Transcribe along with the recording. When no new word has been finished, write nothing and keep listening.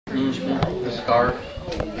The scarf.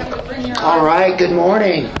 All right, good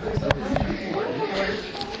morning.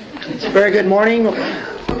 It's a very good morning.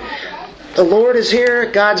 The Lord is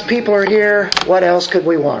here. God's people are here. What else could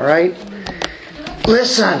we want, right?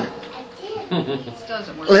 Listen.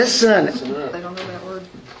 Listen.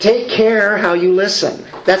 Take care how you listen.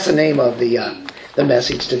 That's the name of the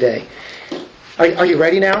message today. Are you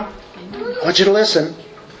ready now? I want you to listen.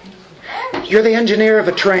 You're the engineer of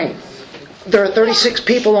a train. There are 36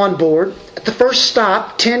 people on board. At the first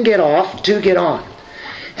stop, 10 get off, 2 get on.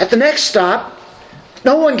 At the next stop,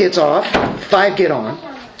 no one gets off, 5 get on.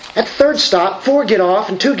 At the third stop, 4 get off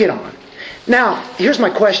and 2 get on. Now, here's my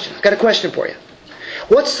question. I've got a question for you.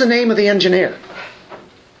 What's the name of the engineer?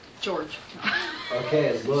 George.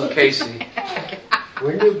 Okay, look. Casey.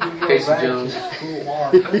 When did we go Casey back Jones. to school?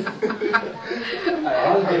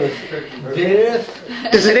 Dennis?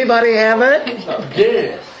 Does anybody have it?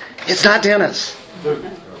 Dennis. It's not Dennis.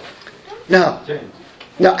 No.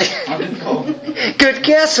 No. Good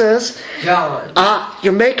guesses. John.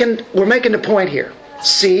 We're making the point here.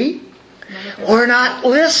 See? We're not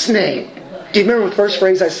listening. Do you remember the first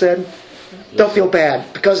phrase I said? Don't feel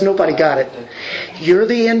bad, because nobody got it. You're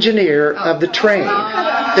the engineer of the train.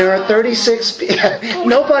 There are 36...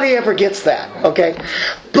 Nobody ever gets that, okay?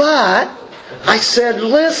 But I said,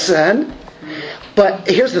 listen. But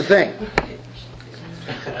here's the thing.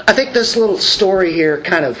 I think this little story here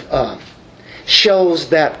kind of shows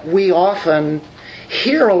that we often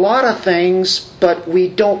hear a lot of things, but we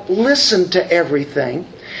don't listen to everything.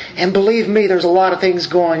 And believe me, there's a lot of things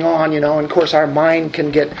going on, and of course our mind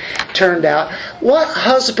can get turned out. What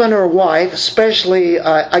husband or wife, especially,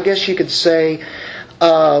 I guess you could say,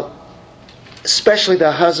 especially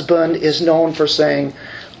the husband, is known for saying,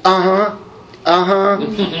 but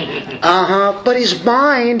his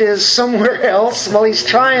mind is somewhere else while he's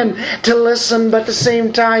trying to listen, but at the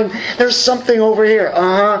same time, there's something over here,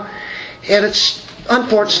 and it's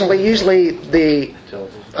unfortunately usually the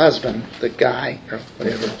husband, the guy, or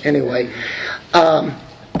whatever. Anyway,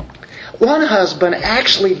 one husband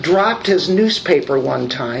actually dropped his newspaper one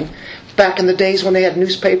time, back in the days when they had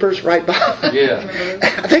newspapers, right, Bob? Yeah.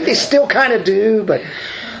 I think they still kind of do, but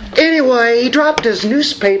anyway, he dropped his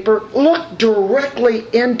newspaper, looked directly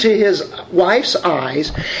into his wife's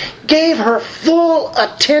eyes, gave her full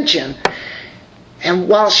attention, and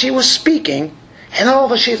while she was speaking, and all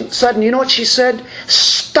of a sudden, you know what she said?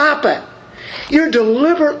 Stop it! You're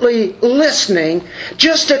deliberately listening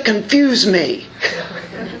just to confuse me.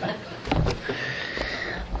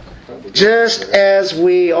 Just as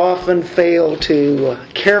we often fail to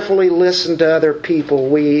carefully listen to other people,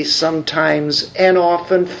 we sometimes and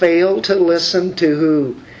often fail to listen to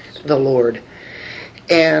who? The Lord.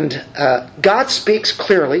 And God speaks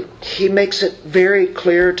clearly. He makes it very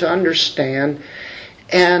clear to understand.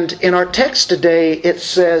 And in our text today, it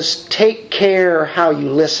says, take care how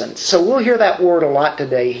you listen. So we'll hear that word a lot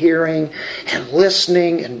today, hearing and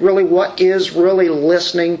listening, and really what is really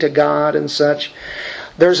listening to God and such.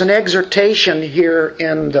 There's an exhortation here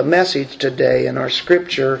in the message today in our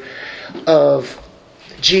scripture of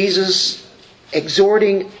Jesus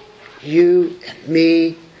exhorting you and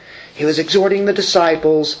me. He was exhorting the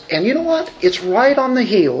disciples. And you know what? It's right on the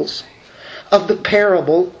heels of the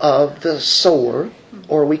parable of the sower,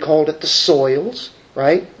 or we called it the soils,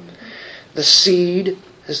 right? The seed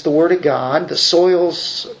is the Word of God. The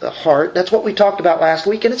soil's the heart. That's what we talked about last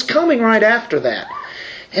week, and it's coming right after that.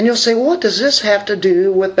 And you'll say, well, what does this have to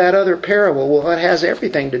do with that other parable? Well, it has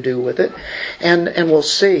everything to do with it, and we'll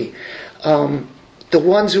see. The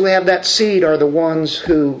ones who have that seed are the ones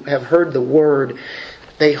who have heard the Word.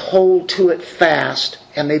 They hold to it fast,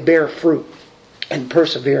 and they bear fruit and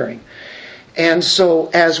persevering. And so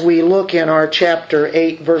as we look in our chapter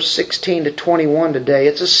 8, verse 16 to 21 today,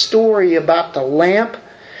 it's a story about the lamp,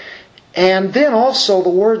 and then also the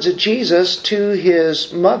words of Jesus to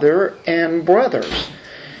his mother and brothers.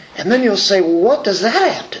 And then you'll say, well, what does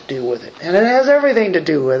that have to do with it? And it has everything to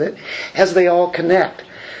do with it, as they all connect.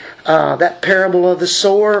 That parable of the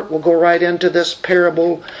sower will go right into this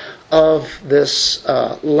parable of this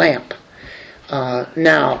lamp.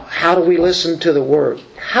 Now, how do we listen to the Word?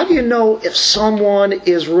 How do you know if someone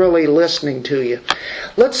is really listening to you?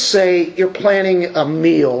 Let's say you're planning a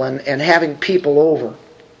meal and having people over.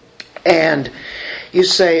 And you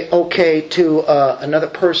say, okay, to another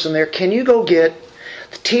person there, can you go get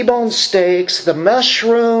the T-bone steaks, the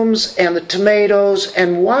mushrooms, and the tomatoes?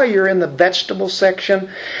 And while you're in the vegetable section,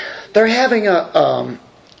 they're having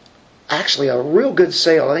actually a real good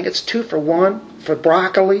sale. I think it's 2 for 1 for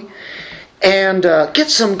broccoli. And get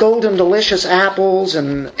some golden delicious apples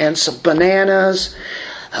and some bananas.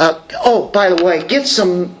 By the way, get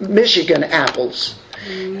some Michigan apples.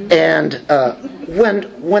 And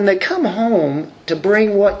when they come home to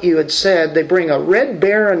bring what you had said, they bring a Red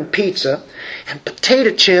Baron pizza and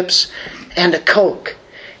potato chips and a Coke.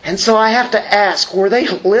 And so I have to ask, were they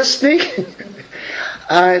listening?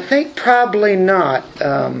 I think probably not.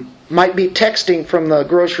 Might be texting from the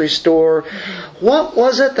grocery store. What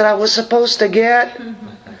was it that I was supposed to get?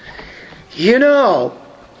 You know,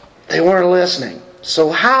 they weren't listening.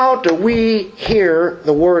 So how do we hear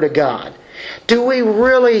the Word of God? Do we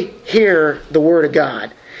really hear the Word of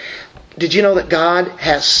God? Did you know that God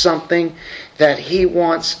has something that He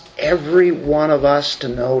wants every one of us to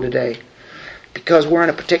know today? Because we're in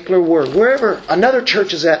a particular Word. Wherever another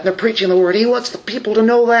church is at and they're preaching the Word, He wants the people to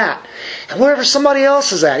know that. And wherever somebody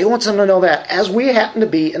else is at, He wants them to know that. As we happen to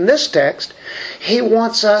be in this text, He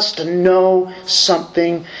wants us to know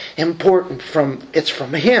something important. It's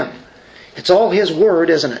from Him. It's all His Word,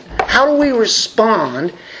 isn't it? How do we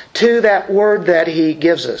respond to that Word that He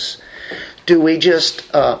gives us? Do we just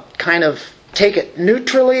kind of take it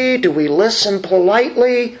neutrally? Do we listen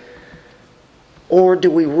politely? Or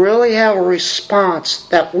do we really have a response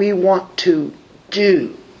that we want to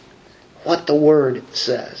do what the Word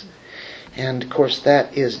says? And of course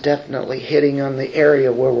that is definitely hitting on the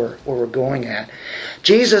area where we're going at.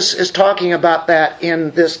 Jesus is talking about that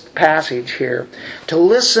in this passage here. To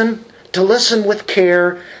listen with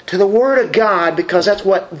care to the Word of God, because that's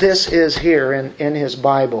what this is here in His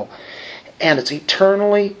Bible. And it's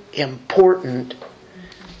eternally important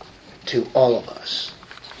to all of us.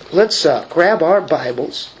 Let's grab our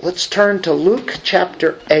Bibles. Let's turn to Luke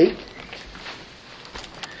chapter 8.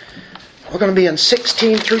 We're going to be in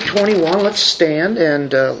 16 through 21. Let's stand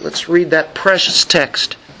and let's read that precious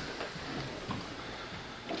text.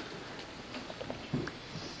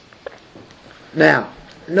 Now,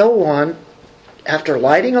 no one, after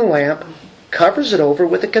lighting a lamp, covers it over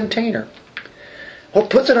with a container or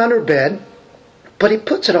puts it under bed, but he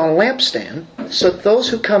puts it on a lampstand so that those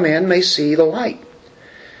who come in may see the light.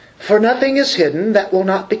 For nothing is hidden that will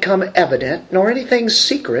not become evident, nor anything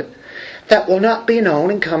secret that will not be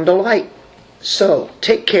known and come to light. So,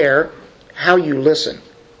 take care how you listen.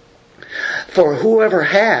 For whoever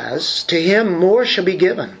has, to him more shall be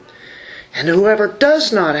given. And whoever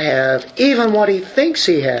does not have, even what he thinks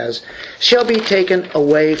he has, shall be taken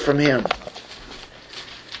away from him.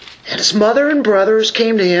 And his mother and brothers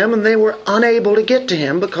came to him, and they were unable to get to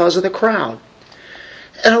him because of the crowd.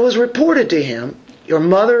 And it was reported to him, your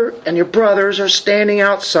mother and your brothers are standing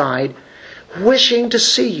outside, wishing to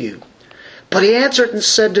see you. But he answered and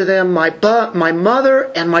said to them, my mother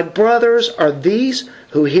and my brothers are these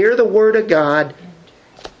who hear the word of God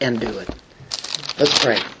and do it. Let's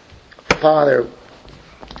pray. Father,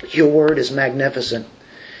 your word is magnificent.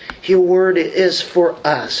 Your word is for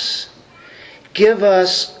us. Give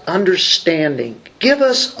us understanding. Give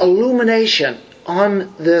us illumination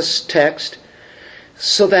on this text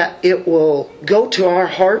so that it will go to our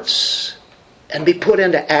hearts and be put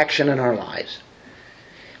into action in our lives.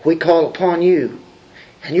 We call upon you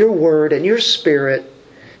and your word and your spirit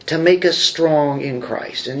to make us strong in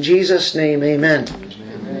Christ. In Jesus' name, amen.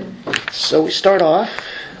 Amen. So we start off.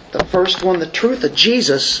 The first one, the truth of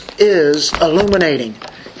Jesus is illuminating.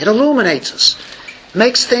 It illuminates us.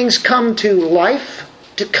 Makes things come to life,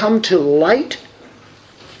 to come to light.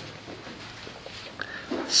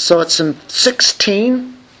 So it's in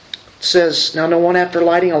 16. It says, now no one after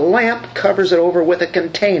lighting a lamp covers it over with a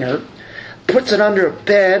container, puts it under a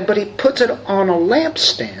bed, but he puts it on a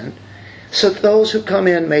lampstand so that those who come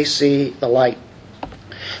in may see the light.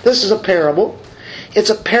 This is a parable. It's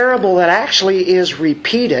a parable that actually is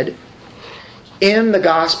repeated in the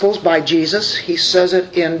Gospels by Jesus. He says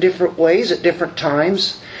it in different ways at different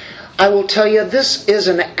times. I will tell you, this is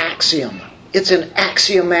an axiom. It's an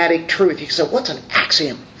axiomatic truth. You say, what's an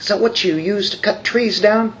axiom? Is that what you use to cut trees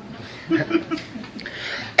down?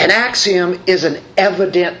 An axiom is an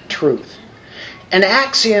evident truth. An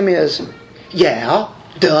axiom is, yeah,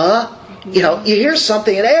 duh. You know, you hear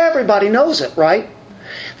something and everybody knows it, right?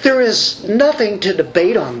 There is nothing to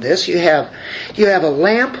debate on this. You have a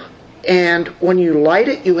lamp, and when you light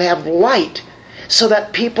it, you have light so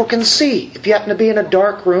that people can see. If you happen to be in a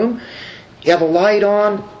dark room, you have a light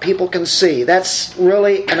on, people can see. That's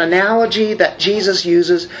really an analogy that Jesus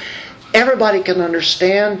uses. Everybody can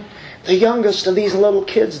understand. The youngest of these little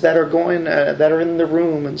kids that are in the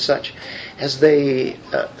room and such, as they,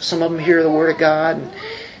 some of them hear the Word of God. And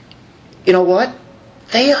you know what?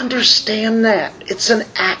 They understand that. It's an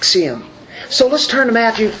axiom. So let's turn to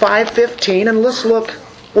Matthew 5:15 and let's look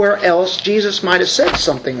where else Jesus might have said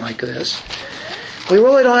something like this. We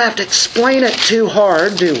really don't have to explain it too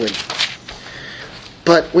hard, do we?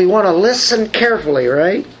 But we want to listen carefully,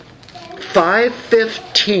 right?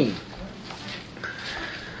 5:15.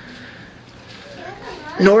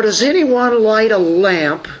 Nor does anyone light a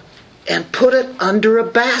lamp and put it under a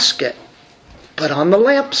basket, but on the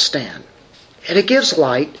lampstand. And it gives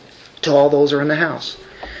light to all those who are in the house.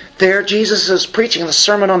 There, Jesus is preaching the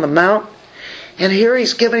Sermon on the Mount. And here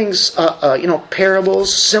he's giving,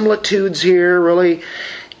 parables, similitudes here, really.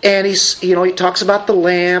 And he talks about the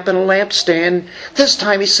lamp and a lampstand. This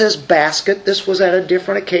time he says basket. This was at a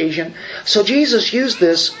different occasion. So Jesus used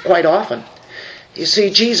this quite often. You see,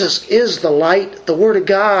 Jesus is the light. The Word of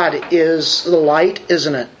God is the light,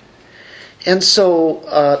 isn't it? And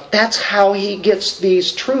so that's how he gets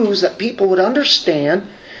these truths that people would understand,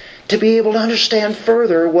 to be able to understand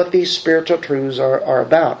further what these spiritual truths are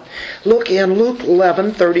about. Look in Luke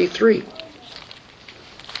 11:33.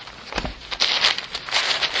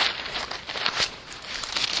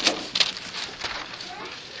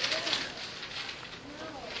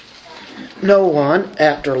 No one,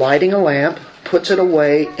 after lighting a lamp, puts it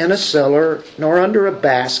away in a cellar, nor under a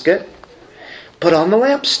basket, but on the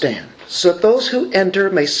lampstand, so that those who enter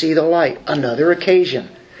may see the light. Another occasion.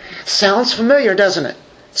 Sounds familiar, doesn't it?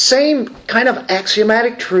 Same kind of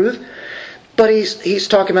axiomatic truth, but he's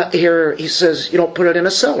talking about here, he says, you don't put it in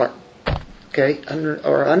a cellar, okay,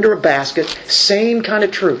 under a basket. Same kind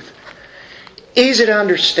of truth. Easy to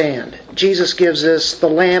understand. Jesus gives us, the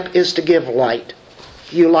lamp is to give light.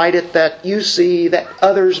 You light it that you see, that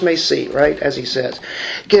others may see, right, as he says.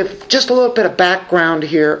 Give just a little bit of background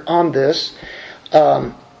here on this.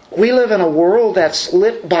 We live in a world that's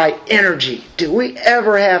lit by energy. Do we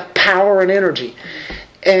ever have power and energy?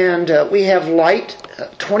 And we have light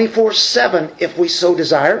 24/7 if we so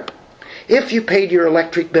desire, if you paid your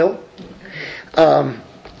electric bill. But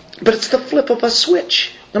it's the flip of a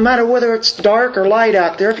switch. No matter whether it's dark or light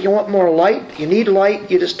out there, if you want more light, you need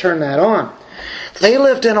light, you just turn that on. They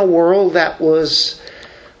lived in a world that was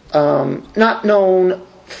not known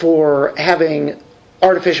for having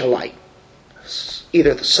artificial light.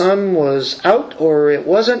 Either the sun was out or it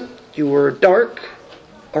wasn't. You were dark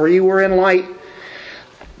or you were in light.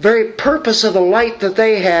 Very purpose of the light that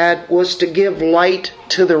they had was to give light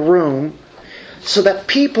to the room so that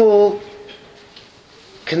people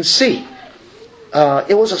can see.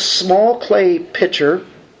 It was a small clay pitcher,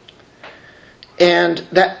 and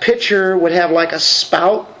that pitcher would have like a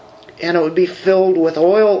spout, and it would be filled with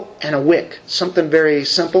oil and a wick. Something very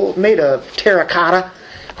simple, made of terracotta.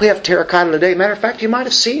 We have terracotta today. Matter of fact, you might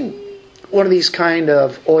have seen one of these kind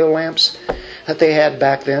of oil lamps that they had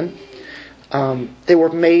back then. They were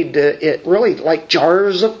made really like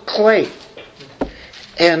jars of clay.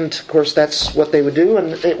 And of course that's what they would do,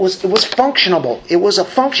 and it was functionable. It was a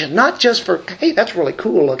function, not just for, hey, that's really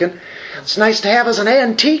cool looking. It's nice to have as an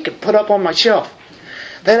antique and put up on my shelf.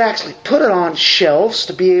 They'd actually put it on shelves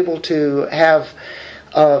to be able to have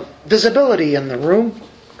visibility in the room.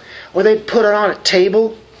 Or they'd put it on a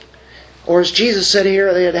table. Or as Jesus said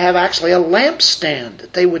here, they'd have actually a lampstand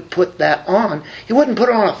that they would put that on. He wouldn't put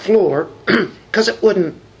it on a floor because it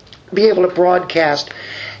wouldn't be able to broadcast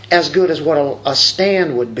as good as what a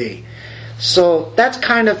stand would be. So that's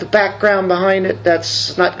kind of the background behind it.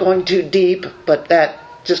 That's not going too deep, but that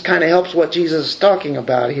just kind of helps what Jesus is talking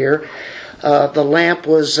about here. The lamp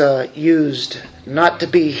was used not to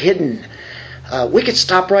be hidden. We could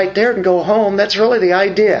stop right there and go home. That's really the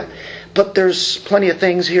idea. But there's plenty of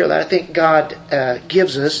things here that I think God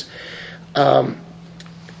gives us.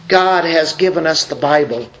 God has given us the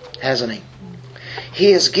Bible, hasn't He?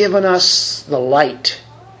 He has given us the light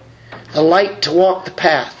to walk the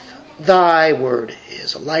path. Thy word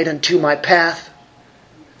is a light unto my path.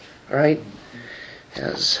 Right?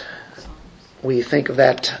 As we think of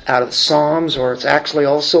that out of the Psalms, or it's actually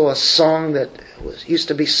also a song that used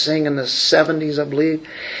to be sung in the 70s, I believe.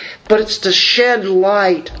 But it's to shed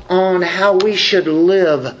light on how we should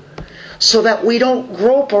live so that we don't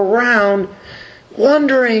grope around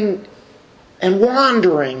wondering and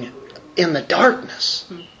wandering in the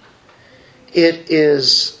darkness. It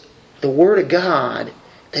is the Word of God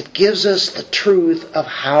that gives us the truth of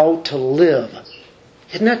how to live.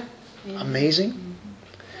 Isn't it amazing?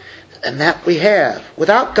 And that we have.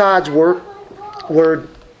 Without God's Word,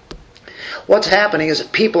 what's happening is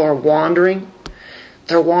that people are wandering.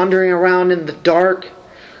 They're wandering around in the dark.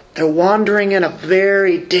 They're wandering in a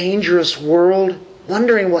very dangerous world,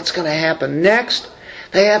 wondering what's going to happen next.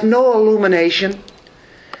 They have no illumination.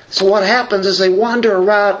 So what happens is they wander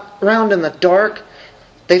around in the dark.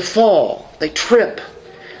 They fall. They trip.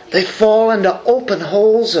 They fall into open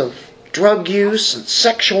holes of drug use and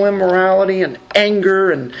sexual immorality and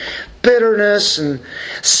anger and bitterness and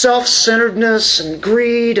self-centeredness and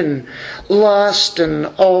greed and lust and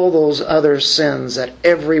all those other sins that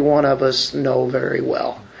every one of us know very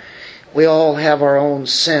well. We all have our own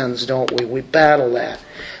sins, don't we? We battle that.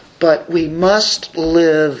 But we must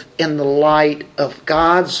live in the light of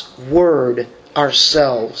God's Word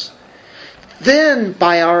ourselves. Then,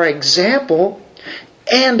 by our example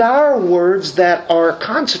and our words that are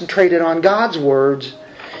concentrated on God's words,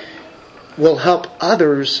 will help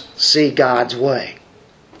others see God's way.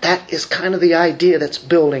 That is kind of the idea that's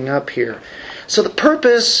building up here. So the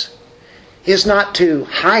purpose is not to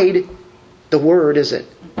hide the Word, is it?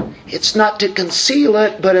 It's not to conceal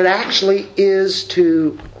it, but it actually is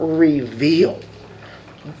to reveal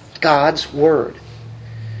God's Word.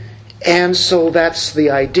 And so that's the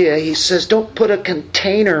idea. He says, don't put a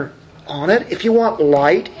container on it. If you want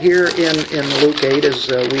light, here in Luke 8, as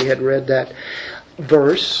we had read that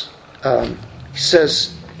verse, he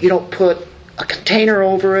says, you don't put a container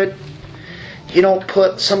over it. You don't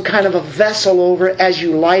put some kind of a vessel over it. As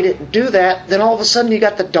you light it and do that, then all of a sudden you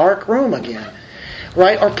got the dark room again.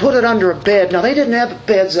 Right? Or put it under a bed. Now, they didn't have the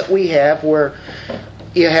beds that we have where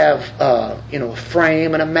you have a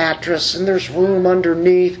frame and a mattress and there's room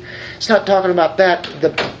underneath. It's not talking about that.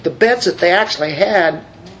 The beds that they actually had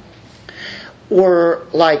were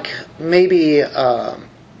like maybe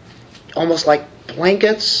almost like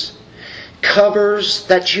blankets, covers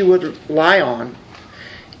that you would lie on,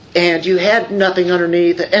 and you had nothing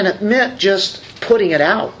underneath, and it meant just putting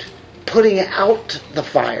out the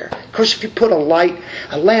fire. Of course, if you put a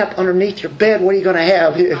lamp underneath your bed, what are you going to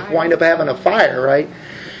have? You wind up having a fire, right?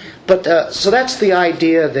 But so that's the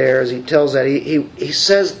idea there, as he tells that. He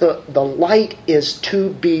says the light is to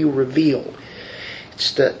be revealed.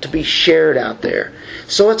 It's to be shared out there.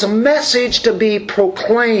 So it's a message to be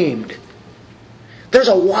proclaimed. There's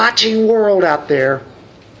a watching world out there,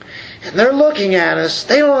 and they're looking at us.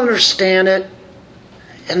 They don't understand it.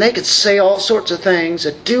 And they could say all sorts of things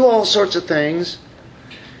and do all sorts of things.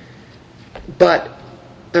 But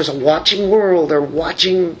there's a watching world. They're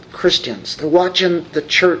watching Christians. They're watching the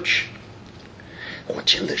church.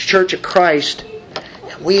 Watching the church of Christ.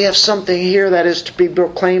 And we have something here that is to be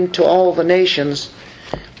proclaimed to all the nations.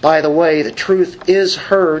 By the way, the truth is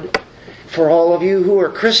heard. For all of you who are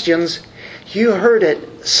Christians, you heard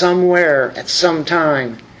it somewhere at some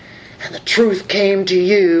time. And the truth came to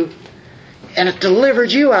you. And it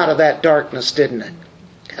delivered you out of that darkness, didn't it?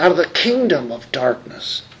 Out of the kingdom of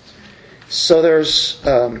darkness. So there's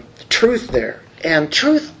truth there. And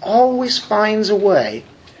truth always finds a way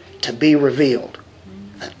to be revealed.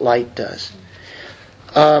 That light does.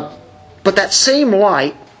 But that same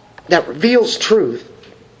light that reveals truth,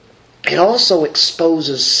 it also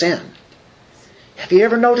exposes sin. Have you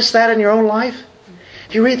ever noticed that in your own life?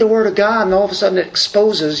 You read the Word of God and all of a sudden it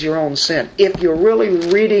exposes your own sin. If you're really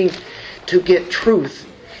reading to get truth,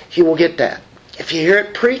 you will get that. If you hear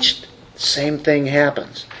it preached, same thing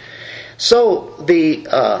happens. So the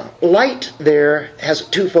light there has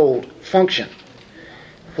a twofold function.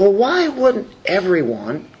 Well, why wouldn't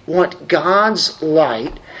everyone want God's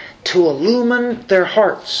light to illumine their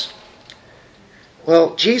hearts?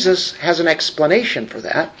 Well, Jesus has an explanation for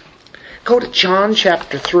that. Go to John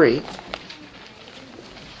chapter 3. Of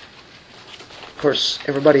course,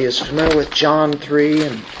 everybody is familiar with John 3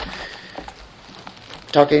 and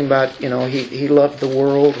talking about, he loved the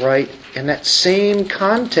world, right? In that same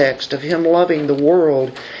context of him loving the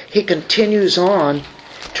world, he continues on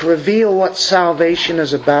to reveal what salvation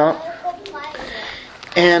is about.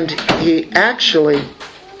 And he actually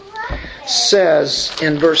says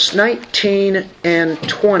in verse 19 and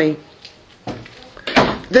 20,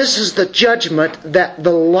 this is the judgment that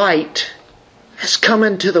the light has come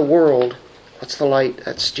into the world. What's the light?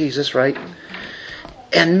 That's Jesus, right?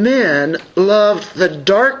 And men loved the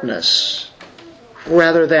darkness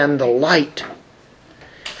rather than the light,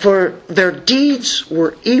 for their deeds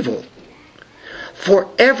were evil. For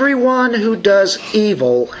everyone who does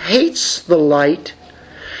evil hates the light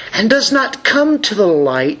and does not come to the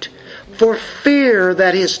light for fear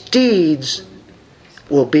that his deeds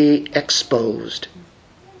will be exposed.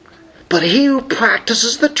 But he who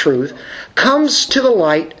practices the truth comes to the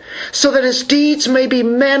light so that his deeds may be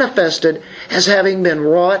manifested as having been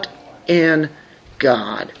wrought in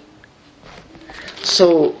God.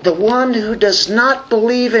 So the one who does not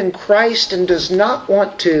believe in Christ and does not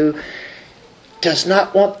want the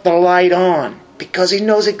light on, because he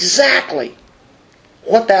knows exactly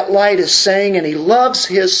what that light is saying, and he loves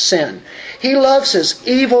his sin. He loves his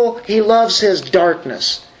evil. He loves his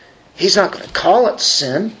darkness. He's not going to call it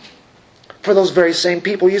sin. for those very same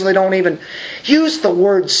people. Usually don't even use the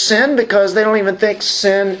word sin because they don't even think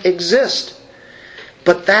sin exists.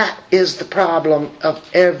 But that is the problem of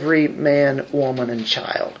every man, woman, and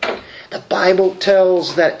child. The Bible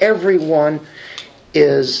tells that everyone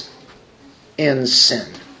is in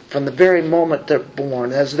sin. From the very moment they're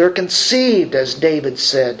born, as they're conceived, as David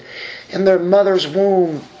said, in their mother's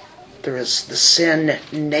womb, there is the sin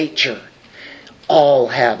nature. All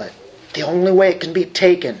have it. The only way it can be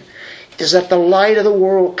taken is that the light of the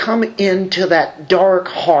world come into that dark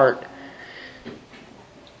heart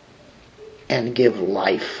and give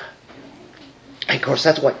life. And of course,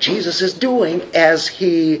 that's what Jesus is doing as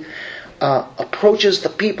He approaches the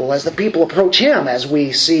people, as the people approach Him, as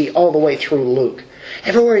we see all the way through Luke.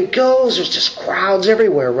 Everywhere He goes, there's just crowds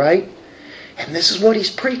everywhere, right? And this is what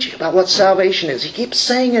He's preaching about what salvation is. He keeps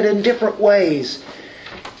saying it in different ways.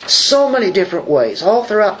 So many different ways, all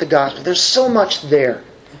throughout the Gospel. There's so much there.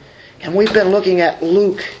 And we've been looking at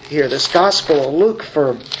Luke here, this Gospel of Luke,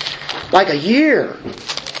 for like a year.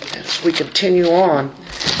 As we continue on,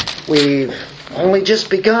 we've only just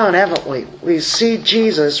begun, haven't we? We see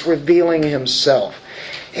Jesus revealing Himself,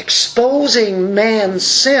 exposing man's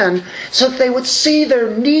sin so that they would see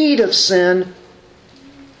their need of sin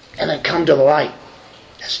and then come to the light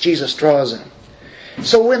as Jesus draws them.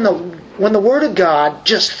 So when the Word of God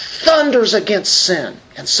just thunders against sin,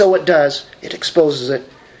 and so it does, it exposes it,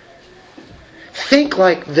 think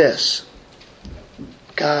like this: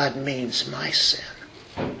 God means my sin.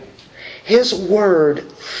 His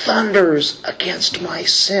Word thunders against my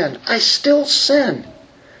sin. I still sin.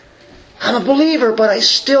 I'm a believer, but I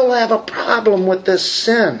still have a problem with this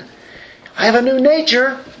sin. I have a new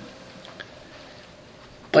nature,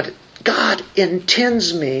 but God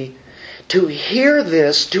intends me to hear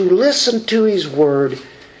this, to listen to His Word,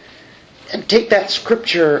 and take that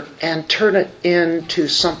Scripture and turn it into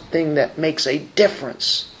something that makes a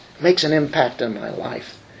difference, makes an impact in my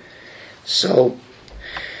life. So,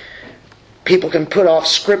 people can put off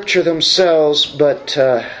Scripture themselves, but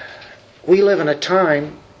we live in a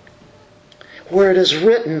time where it is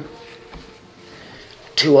written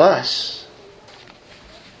to us.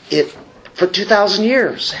 It, for 2,000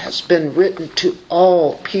 years, has been written to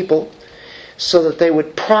all people so that they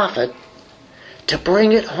would profit, to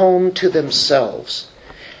bring it home to themselves.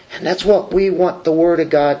 And that's what we want the Word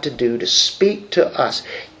of God to do, to speak to us.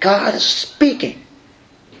 God is speaking.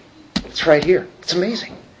 It's right here. It's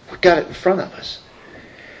amazing. We've got it in front of us.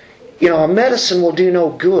 You know, a medicine will do no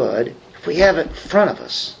good if we have it in front of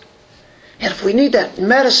us. And if we need that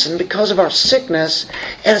medicine because of our sickness,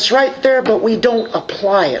 and it's right there, but we don't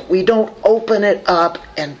apply it, we don't open it up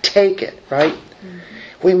and take it, right? Mm-hmm.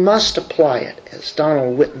 We must apply it, as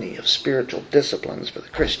Donald Whitney of Spiritual Disciplines for the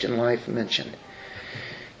Christian Life mentioned.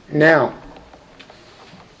 Now,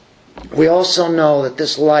 we also know that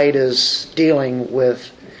this light is dealing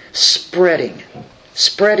with spreading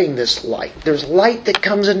this light. There's light that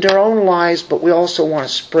comes into our own lives, but we also want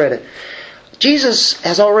to spread it. Jesus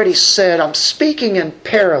has already said, I'm speaking in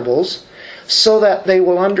parables so that they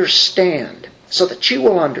will understand, so that you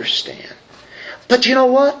will understand. But you know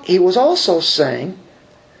what? He was also saying,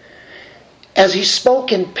 as He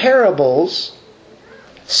spoke in parables,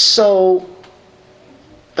 so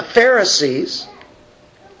the Pharisees,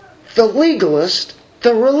 the legalists,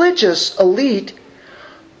 the religious elite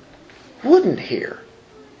wouldn't hear.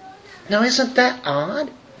 Now, isn't that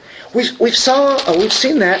odd? We've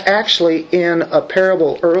seen that actually in a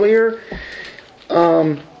parable earlier.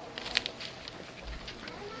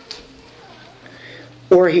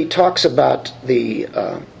 Where He talks about the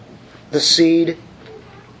seed.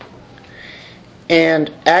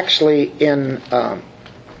 And actually in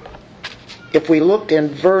if we looked in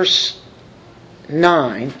verse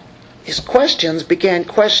 9, his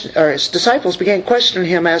disciples began questioning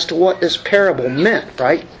Him as to what this parable meant,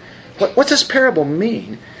 right? What does this parable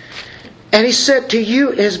mean? And He said, to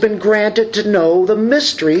you it has been granted to know the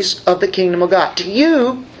mysteries of the kingdom of God. To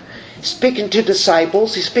you, speaking to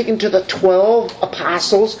disciples, He's speaking to the 12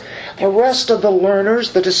 apostles, the rest of the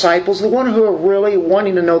learners, the disciples, the one who are really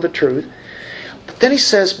wanting to know the truth. But then He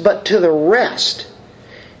says, but to the rest,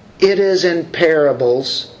 it is in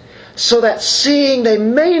parables, so that seeing they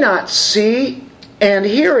may not see, and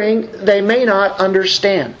hearing they may not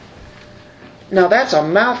understand. Now that's a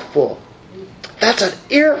mouthful. That's an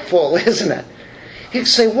earful, isn't it? You'd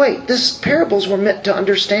say, wait, these parables were meant to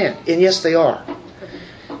understand. And yes, they are.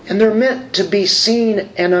 And they're meant to be seen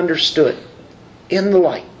and understood in the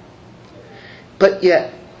light. But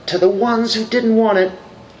yet, to the ones who didn't want it,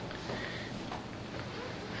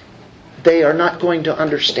 they are not going to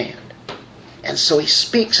understand. And so He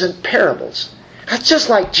speaks in parables. That's just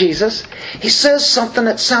like Jesus. He says something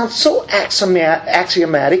that sounds so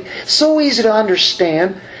axiomatic, so easy to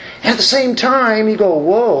understand, and at the same time you go,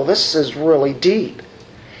 whoa, this is really deep.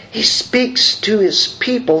 He speaks to His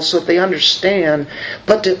people so that they understand,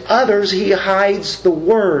 but to others He hides the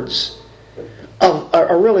words of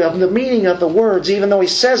the meaning of the words. Even though He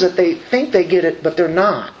says it, they think they get it, but they're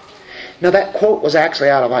not. Now that quote was actually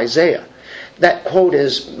out of Isaiah. That quote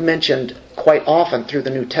is mentioned quite often through the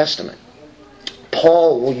New Testament.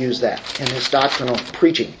 Paul will use that in his doctrinal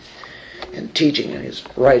preaching and teaching and his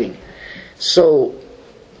writing.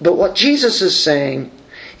 But what Jesus is saying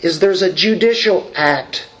is there's a judicial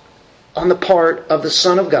act on the part of the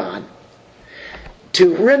Son of God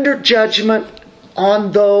to render judgment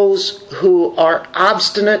on those who are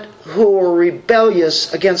obstinate, who are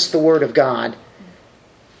rebellious against the Word of God.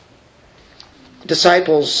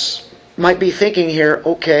 Disciples might be thinking here,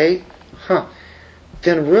 okay,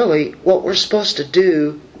 then really what we're supposed to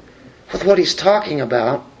do with what He's talking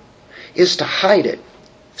about is to hide it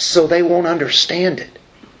so they won't understand it.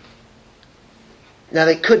 Now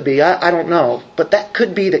they could be, I don't know, but that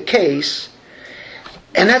could be the case.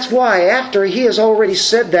 And that's why after He has already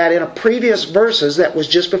said that in a previous verses that was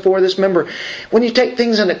just before this, remember, when you take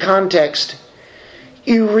things into context,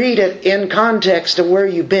 you read it in context of where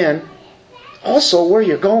you've been, also where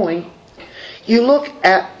you're going. You look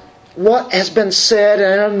at what has been said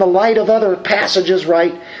and in the light of other passages,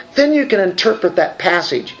 right, then you can interpret that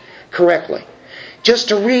passage correctly. Just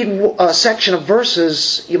to read a section of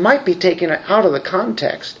verses, you might be taking it out of the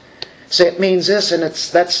context. Say it means this, and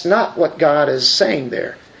that's not what God is saying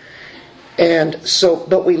there. And so,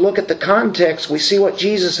 but we look at the context, we see what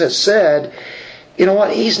Jesus has said. You know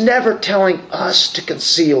what? He's never telling us to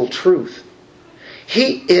conceal truth.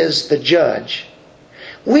 He is the judge.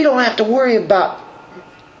 We don't have to worry about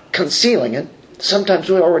concealing it. Sometimes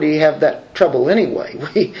we already have that trouble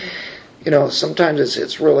anyway. Sometimes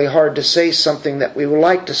it's really hard to say something that we would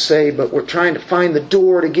like to say, but we're trying to find the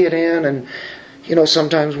door to get in, and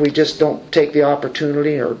sometimes we just don't take the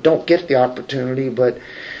opportunity or don't get the opportunity. But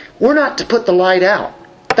we're not to put the light out.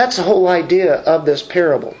 That's the whole idea of this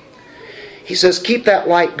parable. He says, keep that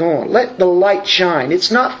light going. Let the light shine.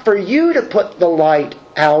 It's not for you to put the light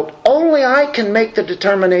out. Only I can make the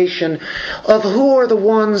determination of who are the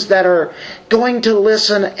ones that are going to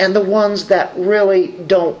listen and the ones that really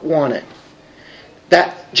don't want it.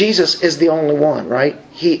 That Jesus is the only one, right?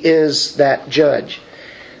 He is that judge.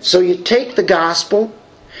 So you take the gospel,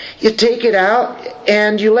 you take it out,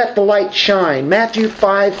 and you let the light shine. Matthew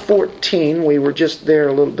 5:14, we were just there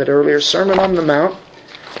a little bit earlier, Sermon on the Mount.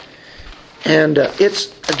 And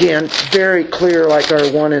it's, again, very clear like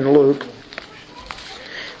our one in Luke.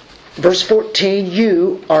 Verse 14,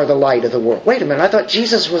 you are the light of the world. Wait a minute, I thought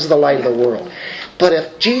Jesus was the light of the world. But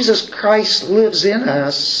if Jesus Christ lives in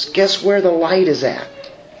us, guess where the light is at?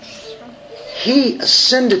 He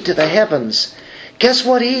ascended to the heavens. Guess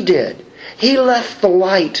what He did? He left the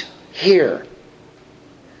light here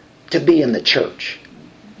to be in the church.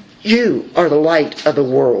 You are the light of the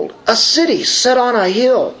world. A city set on a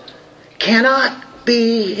hill cannot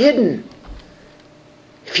be hidden.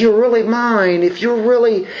 If you're really mine, if you're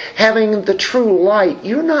really having the true light,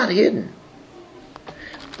 you're not hidden.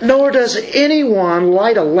 Nor does anyone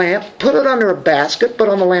light a lamp, put it under a basket, put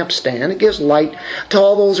on the lampstand. It gives light to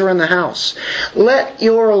all those who are in the house. Let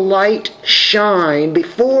your light shine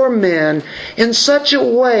before men in such a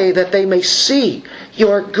way that they may see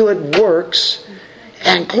your good works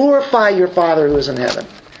and glorify your Father who is in heaven.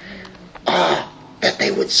 That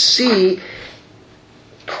they would see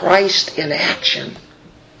Christ in action.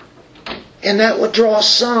 And that would draw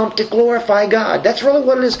some to glorify God. That's really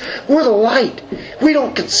what it is. We're the light. We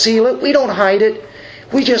don't conceal it. We don't hide it.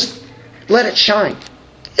 We just let it shine.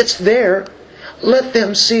 It's there. Let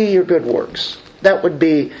them see your good works. That would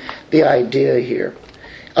be the idea here.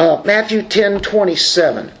 Matthew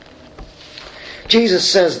 10:27. Jesus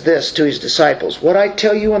says this to His disciples. What I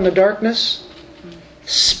tell you in the darkness,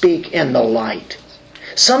 speak in the light.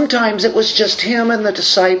 Sometimes it was just Him and the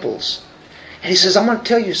disciples. And He says, I'm going to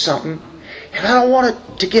tell you something. And I don't want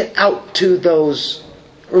it to get out to those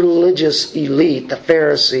religious elite, the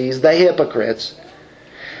Pharisees, the hypocrites.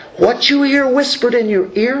 What you hear whispered in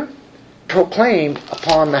your ear, proclaim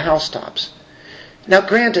upon the housetops. Now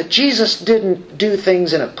granted, Jesus didn't do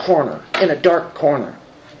things in a corner, in a dark corner,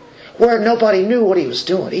 where nobody knew what He was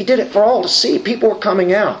doing. He did it for all to see. People were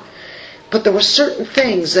coming out. But there were certain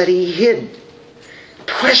things that He hid.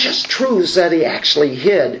 Precious truths that He actually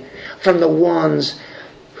hid from the ones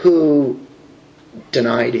who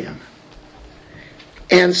denied Him.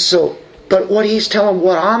 And so, but what He's telling,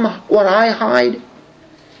 what I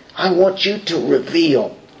I want you to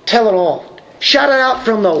reveal. Tell it all. Shout it out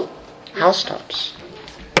from the housetops.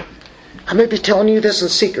 I may be telling you this in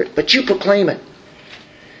secret, but you proclaim it.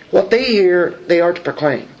 What they hear, they are to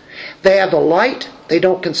proclaim. They have the light, they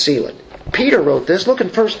don't conceal it. Peter wrote this. Look in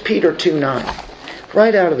 1 Peter 2:9.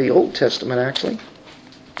 Right out of the Old Testament, actually.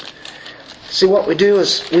 See, what we do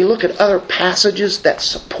is we look at other passages that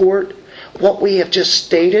support what we have just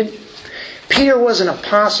stated. Peter was an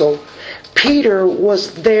apostle. Peter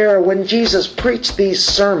was there when Jesus preached these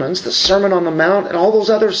sermons, the Sermon on the Mount and all those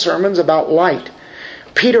other sermons about light.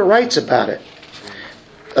 Peter writes about it.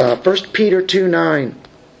 1 Peter 2:9.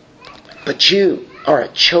 But you are a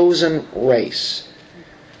chosen race,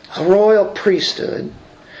 a royal priesthood,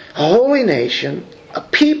 a holy nation, a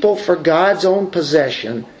people for God's own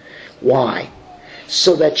possession. Why?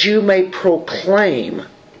 So that you may proclaim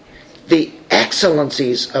the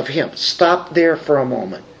excellencies of Him. Stop there for a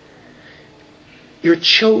moment. You're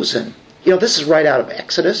chosen. You know, this is right out of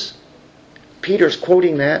Exodus. Peter's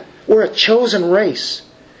quoting that. We're a chosen race.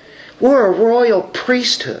 We're a royal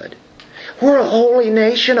priesthood. We're a holy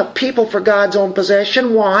nation, a people for God's own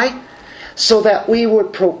possession. Why? So that we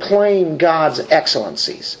would proclaim God's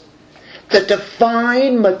excellencies. The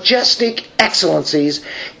divine, majestic excellencies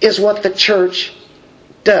is what the church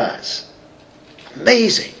does.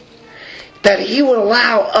 Amazing. That He would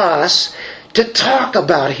allow us to talk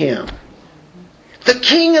about Him. The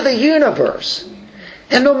King of the universe.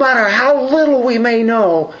 And no matter how little we may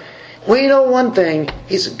know, we know one thing.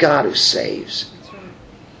 He's a God who saves.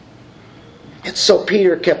 And so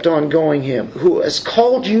Peter kept on going, Him who has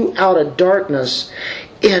called you out of darkness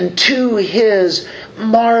into His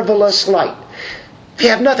marvelous light. If you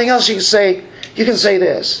have nothing else you can say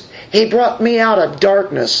this. He brought me out of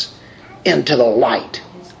darkness into the light.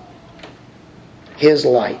 His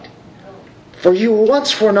light. For you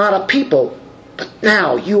once were not a people, but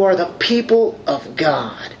now you are the people of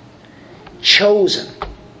God. Chosen.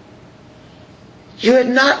 You had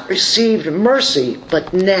not received mercy,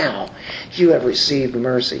 but now you have received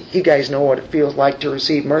mercy. You guys know what it feels like to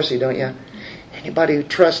receive mercy, don't you? Anybody who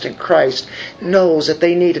trusts in Christ knows that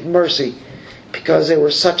they needed mercy because they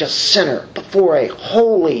were such a sinner before a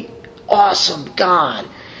holy, awesome God.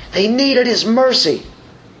 They needed His mercy.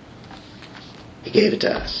 He gave it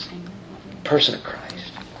to us. Person of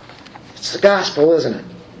Christ. It's the gospel, isn't it?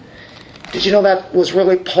 Did you know that was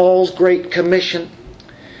really Paul's great commission?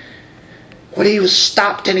 When he was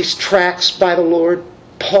stopped in his tracks by the Lord,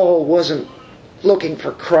 Paul wasn't looking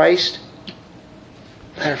for Christ.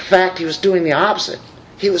 Matter of fact, he was doing the opposite.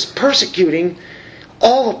 He was persecuting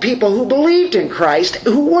all the people who believed in Christ,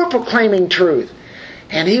 who were proclaiming truth.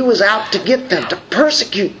 And he was out to get them, to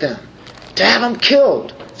persecute them, to have them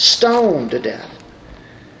killed, stoned to death.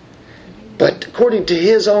 But according to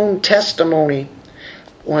his own testimony,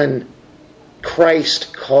 when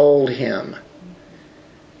Christ called him,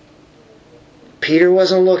 Peter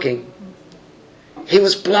wasn't looking. He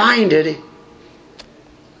was blinded.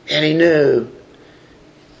 And he knew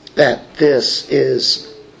that this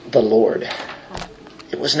is the Lord.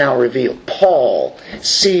 It was now revealed. Paul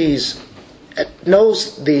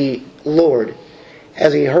knows the Lord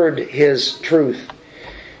as he heard His truth.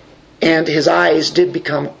 And his eyes did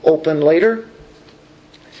become open later.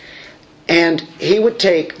 And he would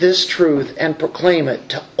take this truth and proclaim it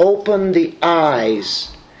to open the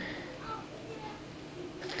eyes.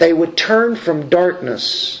 They would turn from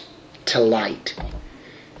darkness to light.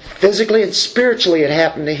 Physically and spiritually it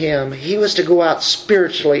happened to him. He was to go out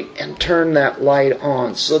spiritually and turn that light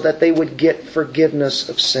on so that they would get forgiveness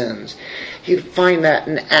of sins. You'd find that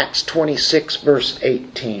in Acts 26 verse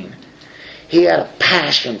 18. He had a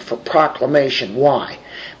passion for proclamation. Why?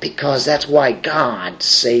 Because that's why God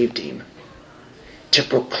saved him. To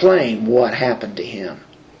proclaim what happened to him.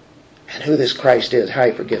 And who this Christ is, how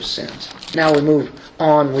He forgives sins. Now we move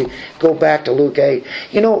on. We go back to Luke 8.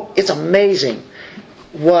 You know, it's amazing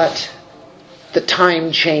what the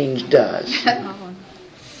time change does.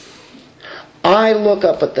 I look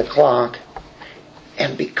up at the clock,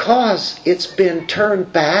 and because it's been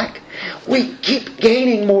turned back, we keep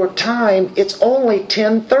gaining more time. It's only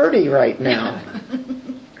 10:30 right now.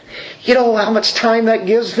 You know how much time that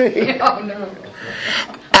gives me? Oh, no.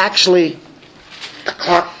 Actually, the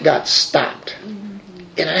clock got stopped. And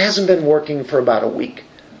it hasn't been working for about a week.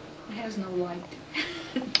 It has no light.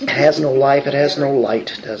 It has no life. It has no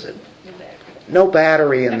light, does it? No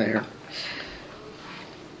battery in there.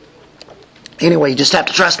 Anyway, you just have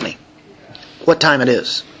to trust me. What time it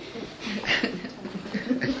is.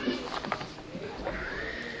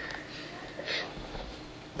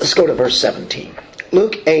 Let's go to verse 17.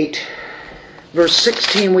 Luke 8, Verse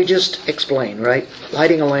 16 we just explained, right?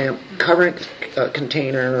 Lighting a lamp, covering a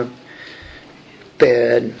container,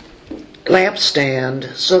 bed,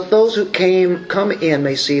 lampstand, so that those who come in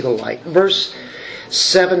may see the light. Verse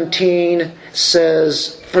 17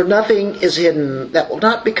 says, "For nothing is hidden that will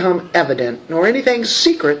not become evident, nor anything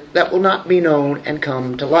secret that will not be known and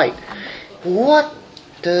come to light." What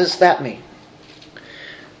does that mean?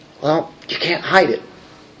 Well, you can't hide it.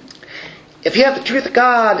 If you have the truth of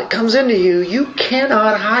God that comes into you, you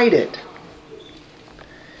cannot hide it.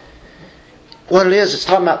 What it is, it's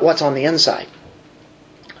talking about what's on the inside.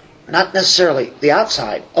 Not necessarily the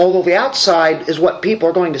outside, although the outside is what people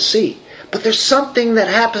are going to see. But there's something that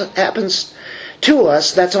happens to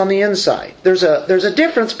us that's on the inside. There's a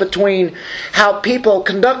difference between how people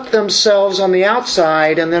conduct themselves on the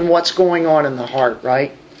outside and then what's going on in the heart,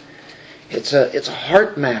 right? It's a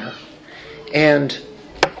heart matter. And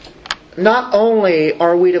not only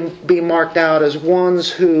are we to be marked out as ones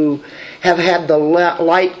who have had the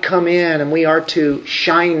light come in and we are to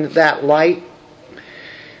shine that light,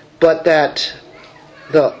 but that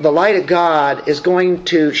the light of God is going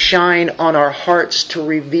to shine on our hearts to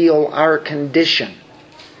reveal our condition.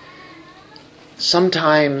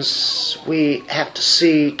 Sometimes we have to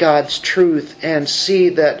see God's truth and see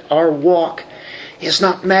that our walk is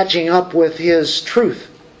not matching up with His truth.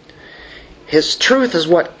 His truth is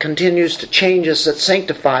what continues to change us, that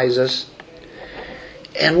sanctifies us.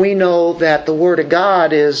 And we know that the Word of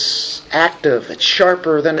God is active. It's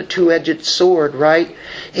sharper than a two-edged sword, right?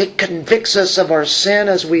 It convicts us of our sin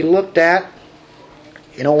as we looked at.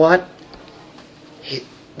 You know what?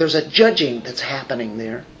 There's a judging that's happening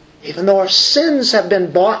there. Even though our sins have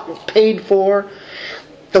been bought and paid for,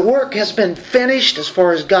 the work has been finished as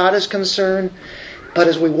far as God is concerned. But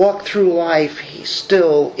as we walk through life, He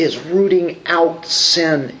still is rooting out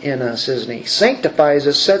sin in us, isn't He? Sanctifies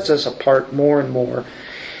us, sets us apart more and more.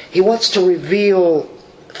 He wants to reveal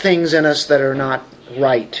things in us that are not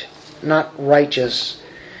right, not righteous.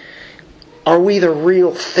 Are we the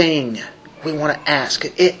real thing? We want to ask.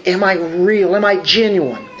 Am I real? Am I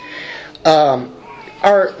genuine?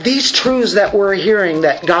 Are these truths that we're hearing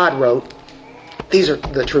that God wrote, these are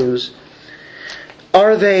the truths,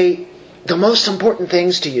 are they the most important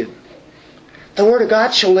things to you? The Word of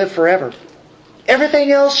God shall live forever.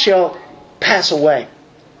 Everything else shall pass away.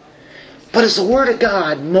 But is the Word of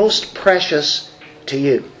God most precious to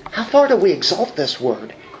you? How far do we exalt this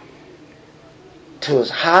Word? To as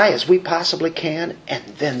high as we possibly can, and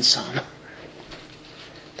then some.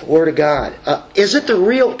 The Word of God. Is it the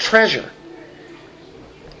real treasure?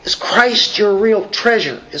 Is Christ your real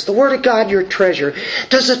treasure? Is the Word of God your treasure?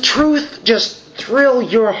 Does the truth just thrill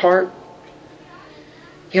your heart?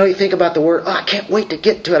 You know, you think about the Word, I can't wait to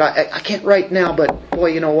get to it. I can't right now, but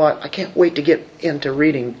boy, you know what? I can't wait to get into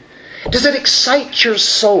reading. Does it excite your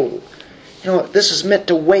soul? You know, this is meant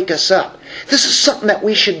to wake us up. This is something that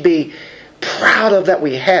we should be proud of that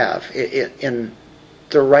we have in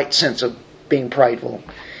the right sense of being prideful.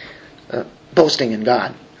 Boasting in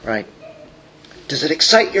God, right? Does it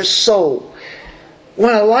excite your soul?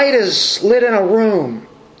 When a light is lit in a room,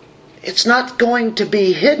 it's not going to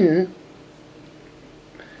be hidden.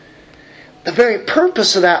 The very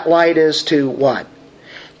purpose of that light is to what?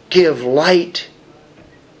 Give light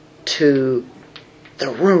to the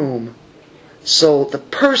room so the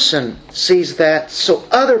person sees that, so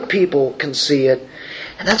other people can see it.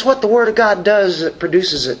 And that's what the Word of God does. It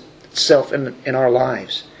produces itself in our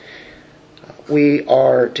lives. We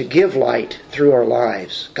are to give light through our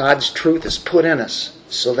lives. God's truth is put in us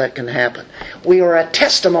so that can happen. We are a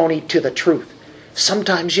testimony to the truth.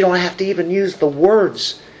 Sometimes you don't have to even use the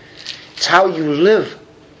words. It's how you live.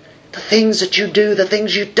 The things that you do, the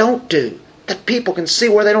things you don't do. That people can see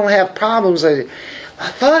where they don't have problems. I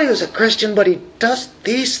thought he was a Christian, but he does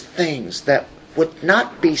these things that would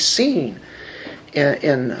not be seen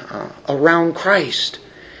in around Christ.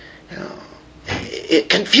 It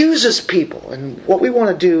confuses people. And what we want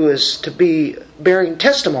to do is to be bearing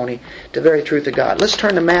testimony to the very truth of God. Let's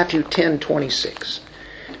turn to Matthew 10:26.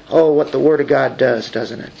 Oh, what the Word of God does,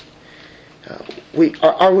 doesn't it?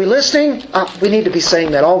 Are we listening? We need to be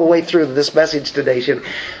saying that all the way through this message today.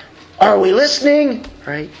 Are we listening?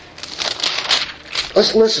 Right?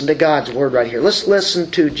 Let's listen to God's Word right here. Let's listen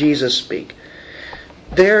to Jesus speak.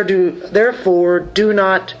 Therefore, do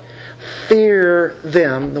not fear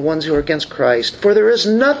them, the ones who are against Christ, for there is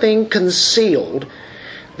nothing concealed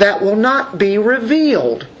that will not be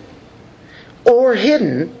revealed, or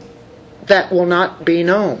hidden that will not be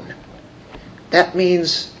known. That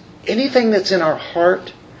means anything that's in our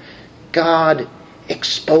heart, God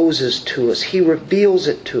exposes to us. He reveals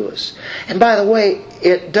it to us. And by the way,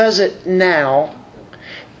 it does it now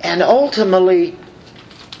and ultimately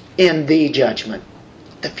in the judgment,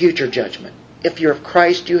 the future judgment. If you're of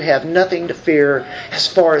Christ, you have nothing to fear as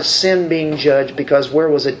far as sin being judged, because where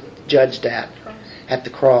was it judged at? At the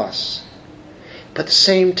cross. But at the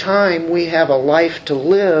same time, we have a life to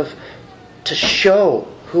live to show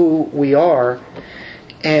who we are,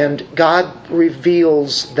 and God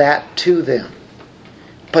reveals that to them.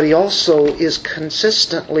 But He also is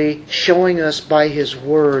consistently showing us by His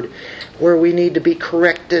Word where we need to be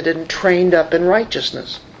corrected and trained up in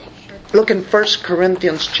righteousness. Look in 1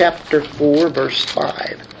 Corinthians chapter 4, verse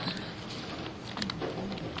 5.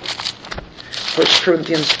 1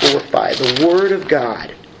 Corinthians 4, 5. The Word of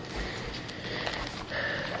God.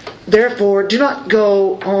 Therefore, do not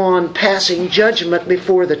go on passing judgment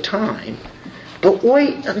before the time, but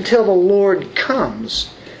wait until the Lord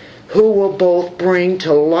comes, who will both bring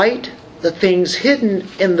to light the things hidden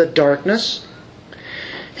in the darkness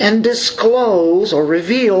and disclose or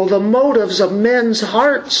reveal the motives of men's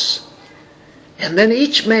hearts. And then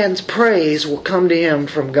each man's praise will come to him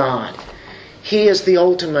from God. He is the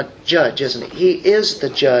ultimate judge, isn't He? He is the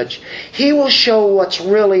judge. He will show what's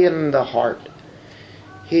really in the heart.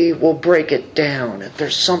 He will break it down. If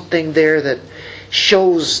there's something there that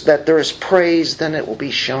shows that there is praise, then it will be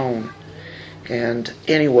shown. And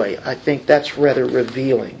anyway, I think that's rather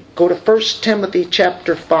revealing. Go to 1 Timothy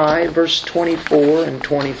chapter 5, verse 24 and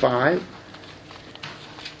 25.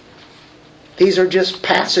 These are just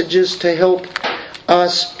passages to help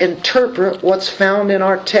us interpret what's found in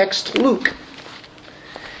our text, Luke.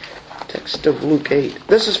 Text of Luke 8.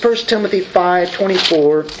 This is 1 Timothy 5,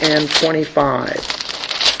 24 and 25.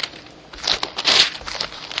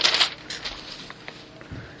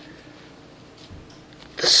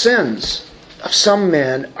 The sins of some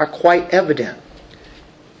men are quite evident,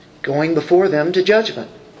 going before them to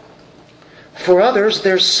judgment. For others,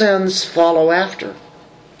 their sins follow after.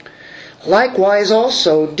 Likewise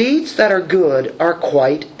also, deeds that are good are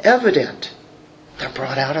quite evident. They're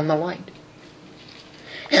brought out in the light.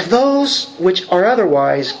 And those which are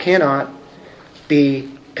otherwise cannot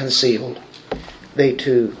be concealed. They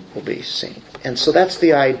too will be seen. And so that's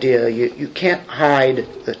the idea. You can't hide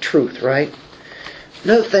the truth, right?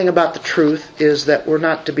 Another thing about the truth is that we're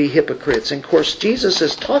not to be hypocrites. And of course, Jesus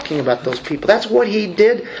is talking about those people. That's what He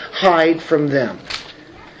did hide from them.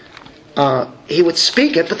 He would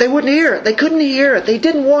speak it, but they wouldn't hear it. They couldn't hear it. They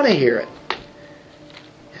didn't want to hear it.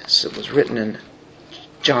 Yes, it was written in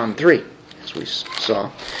John 3, as we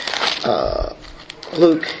saw.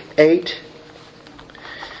 Luke 8.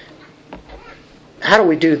 How do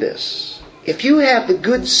we do this? If you have the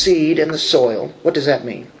good seed in the soil, what does that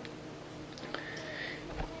mean?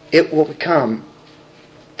 It will become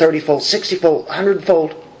 30-fold, 60-fold,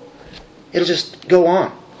 100-fold. It'll just go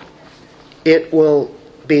on. It will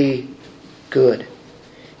be good.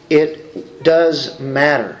 It does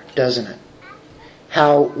matter, doesn't it?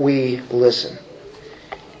 How we listen.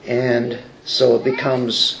 And so it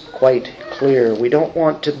becomes quite clear. We don't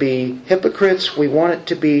want to be hypocrites. We want it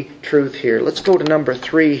to be truth here. Let's go to number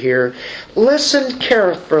 3 here. Listen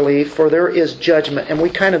carefully, for there is judgment. And we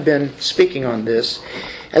kind of been speaking on this.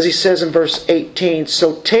 As he says in verse 18,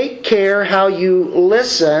 so take care how you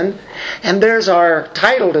listen. And there's our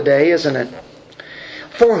title today, isn't it?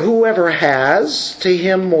 For whoever has, to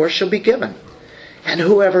him more shall be given. And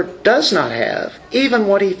whoever does not have, even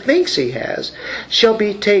what he thinks he has, shall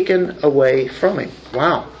be taken away from him.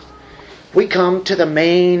 Wow. We come to the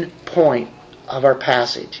main point of our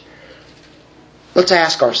passage. Let's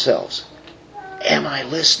ask ourselves, am I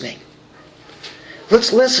listening?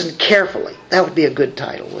 Let's listen carefully. That would be a good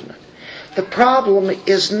title, wouldn't it? The problem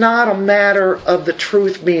is not a matter of the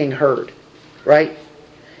truth being heard, right?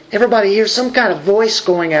 Everybody hears some kind of voice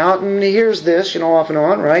going out and hears this, off and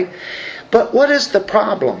on, right? But what is the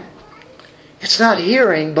problem? It's not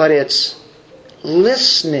hearing, but it's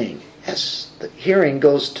listening. As the hearing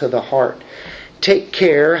goes to the heart. Take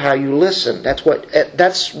care how you listen. That's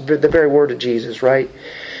the very word of Jesus, right?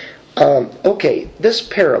 Okay, this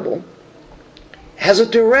parable has a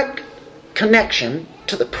direct connection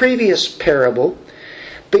to the previous parable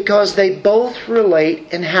because they both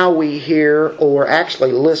relate in how we hear or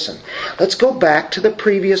actually listen. Let's go back to the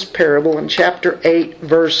previous parable in chapter 8,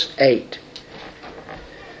 verse 8.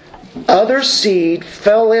 Other seed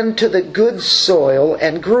fell into the good soil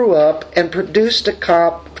and grew up and produced a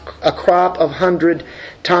crop 100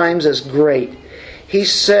 times as great. He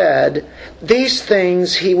said, these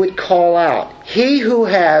things he would call out. He who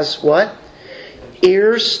has, what?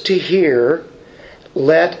 Ears to hear,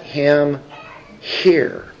 let him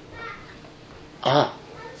hear.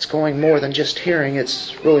 It's going more than just hearing.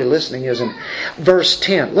 It's really listening, isn't it? Verse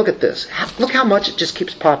 10. Look at this. Look how much it just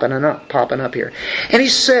keeps popping up here. And he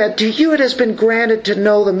said, to you it has been granted to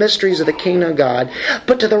know the mysteries of the kingdom of God,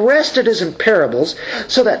 but to the rest it is in parables,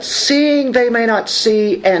 so that seeing they may not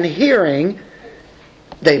see, and hearing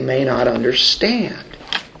they may not understand.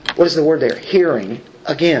 What is the word there? Hearing.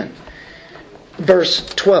 Again. Verse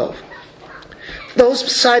 12. Those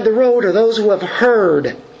beside the road are those who have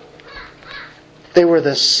heard. They were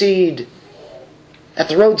the seed at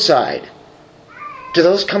the roadside. Do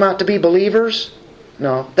those come out to be believers?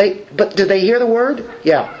 No. But did they hear the word?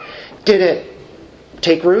 Yeah. Did it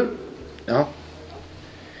take root? No.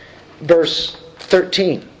 Verse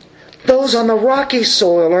 13. Those on the rocky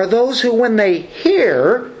soil are those who, when they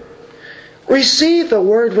hear, receive the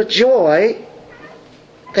word with joy.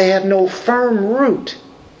 They have no firm root.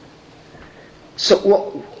 So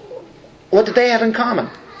what did they have in common?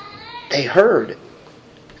 They heard.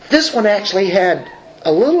 This one actually had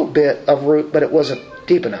a little bit of root, but it wasn't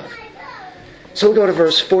deep enough. So we go to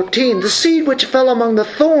verse 14. The seed which fell among the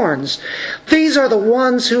thorns, these are the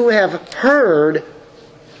ones who have heard,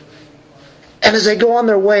 and as they go on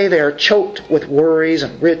their way, they are choked with worries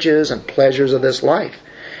and riches and pleasures of this life,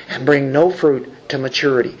 and bring no fruit to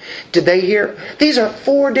maturity. Did they hear? These are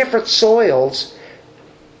 4 different soils.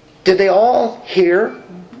 Did they all hear?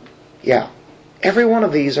 Yeah. Every one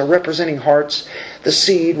of these are representing hearts. The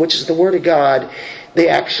seed, which is the Word of God, they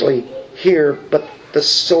actually hear, but the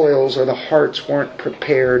soils or the hearts weren't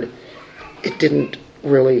prepared. It didn't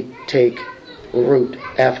really take root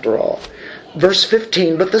after all. Verse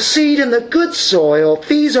 15, but the seed in the good soil,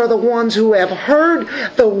 these are the ones who have heard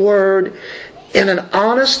the Word in an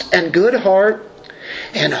honest and good heart,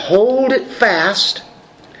 and hold it fast,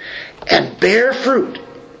 and bear fruit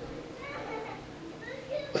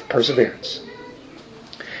with perseverance.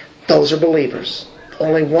 Those are believers.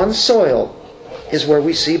 Only one soil is where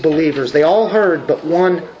we see believers. They all heard, but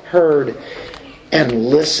one heard and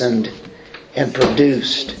listened and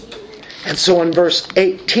produced. And so in verse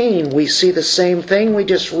 18 we see the same thing. We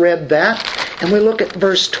just read that. And we look at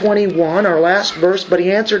verse 21, our last verse. But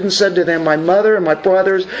he answered and said to them, my mother and my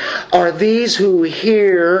brothers are these who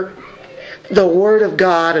hear the word of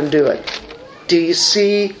God and do it. Do you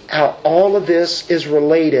see how all of this is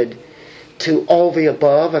related to all the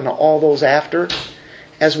above and all those after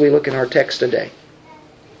as we look in our text today?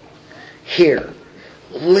 Hear.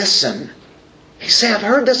 Listen. You say, I've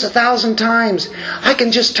heard this 1,000 times. I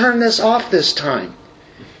can just turn this off this time.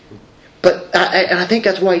 But I think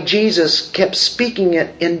that's why Jesus kept speaking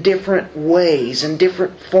it in different ways, in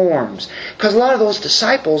different forms. Because a lot of those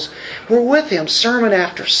disciples were with Him sermon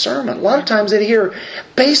after sermon. A lot of times they'd hear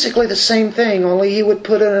basically the same thing, only He would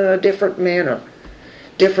put it in a different manner.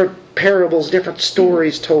 Different parables, different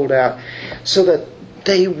stories told out. So that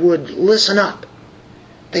they would listen up.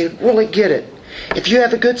 They would really get it. If you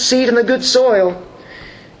have a good seed in the good soil,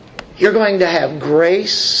 you're going to have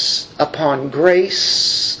grace upon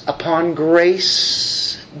grace upon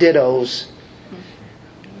grace dittos.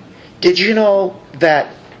 Did you know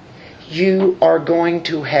that you are going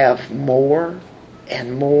to have more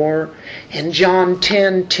and more? In John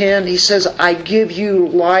 10:10, He says, I give you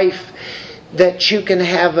life that you can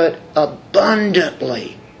have it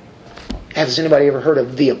abundantly. Has anybody ever heard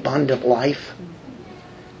of the abundant life?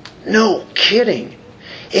 No kidding.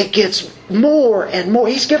 It gets more and more.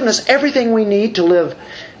 He's given us everything we need to live,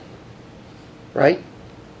 right?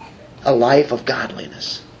 A life of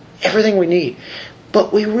godliness. Everything we need.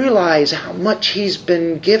 But we realize how much He's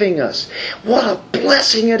been giving us. What a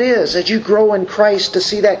blessing it is as you grow in Christ to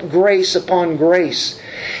see that grace upon grace.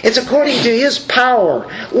 It's according to His power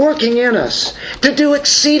working in us to do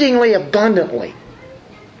exceedingly abundantly.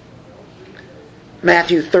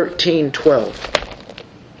 Matthew 13:12.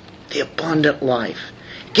 The abundant life.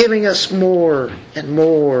 Giving us more and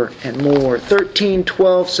more and more.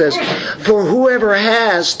 13:12 says, for whoever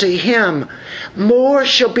has, to him more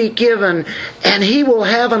shall be given, and he will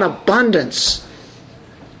have an abundance.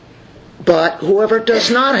 But whoever does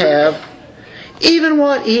not have, even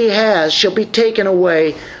what he has shall be taken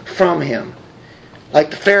away from him.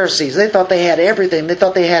 Like the Pharisees, they thought they had everything. They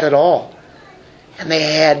thought they had it all. And they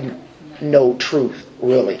had no truth,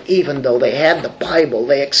 really. Even though they had the Bible,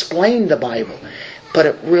 they explained the Bible, but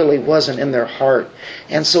it really wasn't in their heart.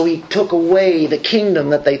 And so He took away the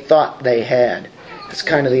kingdom that they thought they had. That's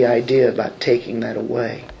kind of the idea about taking that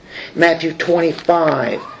away. Matthew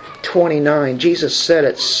 25:29, Jesus said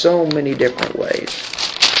it so many different ways.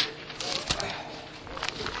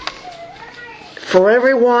 For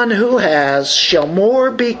everyone who has shall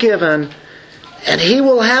more be given, and he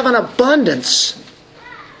will have an abundance.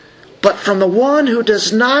 But from the one who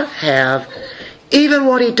does not have, even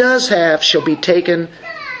what he does have shall be taken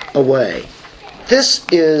away. This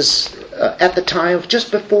is at the time of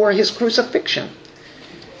just before his crucifixion.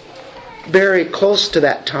 Very close to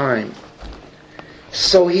that time.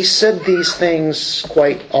 So he said these things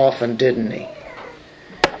quite often, didn't he?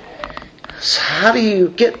 So how do you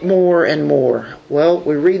get more and more? Well,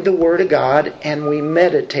 we read the Word of God and we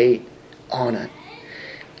meditate on it.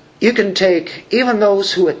 You can take even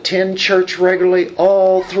those who attend church regularly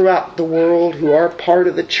all throughout the world, who are part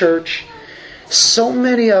of the church. So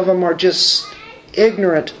many of them are just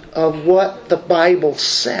ignorant of what the Bible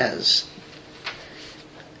says.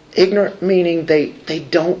 Ignorant meaning they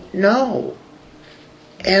don't know.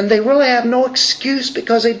 And they really have no excuse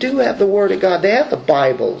because they do have the Word of God. They have the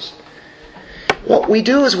Bibles. What we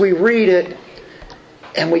do is we read it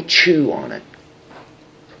and we chew on it.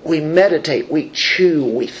 We meditate, we chew,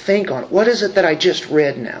 we think on it. What is it that I just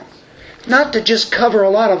read now? Not to just cover a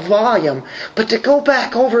lot of volume, but to go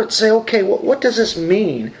back over it and say, okay, what does this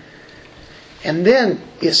mean? And then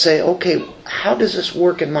you say, okay, how does this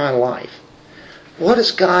work in my life? What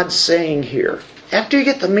is God saying here? After you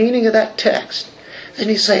get the meaning of that text, then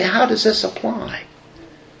you say, how does this apply?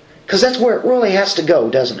 Because that's where it really has to go,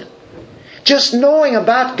 doesn't it? Just knowing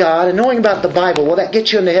about God and knowing about the Bible, will that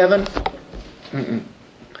get you into heaven? Mm-mm.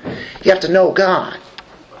 You have to know God.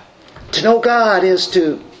 To know God is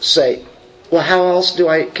to say, well, how else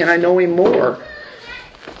can I know Him more?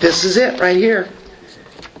 This is it right here.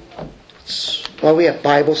 It's why we have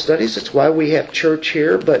Bible studies. It's why we have church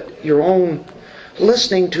here. But your own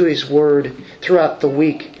listening to His Word throughout the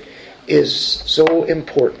week is so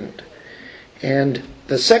important. And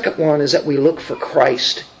the second one is that we look for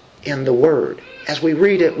Christ in the Word. As we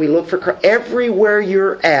read it, we look for Christ. Everywhere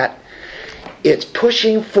you're at, it's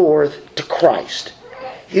pushing forth to Christ.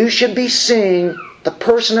 You should be seeing the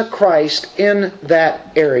person of Christ in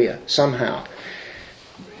that area somehow.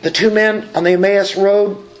 The two men on the Emmaus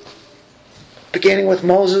Road, beginning with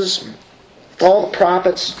Moses, with all the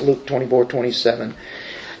prophets, Luke 24:27,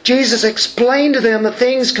 Jesus explained to them the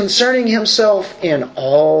things concerning Himself in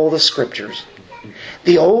all the Scriptures.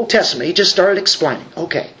 The Old Testament, He just started explaining.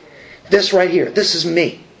 Okay, this right here, this is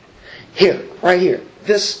me. Here, right here.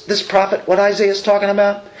 This prophet, what Isaiah is talking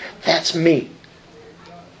about, that's me.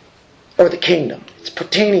 Or the kingdom. It's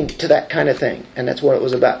pertaining to that kind of thing. And that's what it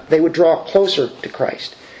was about. They would draw closer to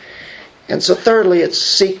Christ. And so thirdly, it's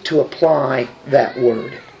seek to apply that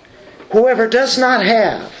word. Whoever does not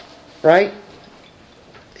have, right?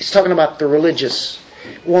 He's talking about the religious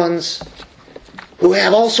ones who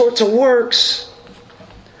have all sorts of works.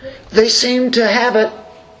 They seem to have it,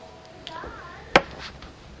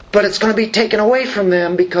 but it's going to be taken away from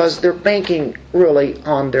them because they're banking really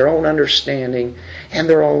on their own understanding and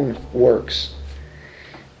their own works.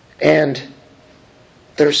 And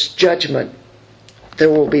there's judgment. There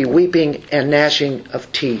will be weeping and gnashing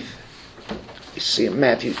of teeth. You see in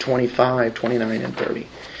Matthew 25, 29, and 30.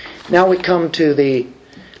 Now we come to the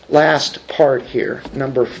last part here,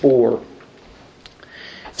 number 4.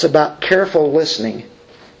 It's about careful listening.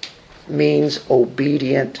 Means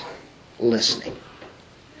obedient listening.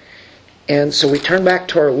 And so we turn back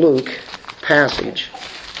to our Luke passage.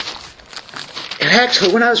 And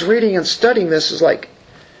actually, when I was reading and studying this, it's like,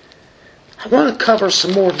 I want to cover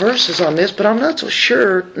some more verses on this, but I'm not so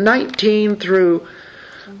sure 19 through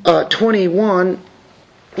 21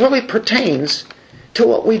 really pertains to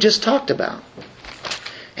what we just talked about.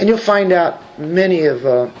 And you'll find out many of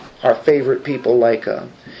our favorite people like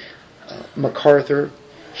MacArthur,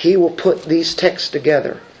 he will put these texts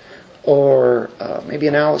together. Or maybe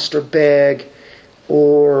an Alistair Begg,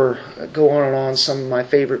 or go on and on. Some of my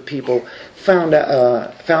favorite people found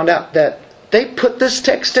out that they put this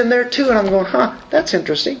text in there too, and I'm going, that's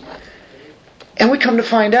interesting. And we come to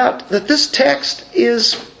find out that this text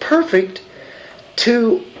is perfect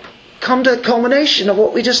to come to the culmination of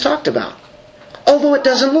what we just talked about, although it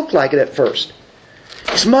doesn't look like it at first.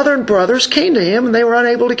 His mother and brothers came to him, and they were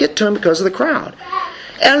unable to get to him because of the crowd.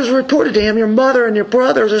 And it was reported to him, your mother and your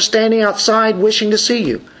brothers are standing outside wishing to see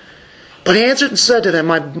you. But he answered and said to them,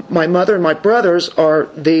 my mother and my brothers are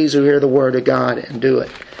these who hear the word of God and do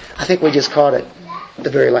it. I think we just caught it,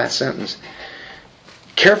 the very last sentence.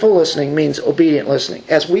 Careful listening means obedient listening.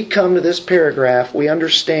 As we come to this paragraph, we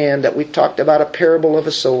understand that we've talked about a parable of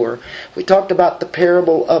a sower. We talked about the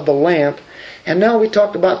parable of the lamp. And now we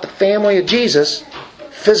talked about the family of Jesus,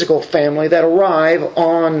 physical family, that arrive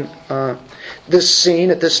on this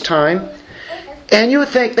scene at this time. And you would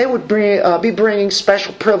think they would be bringing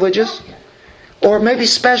special privileges. Or maybe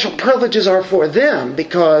special privileges are for them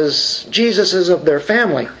because Jesus is of their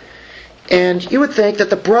family. And you would think that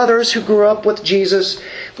the brothers who grew up with Jesus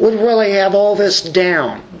would really have all this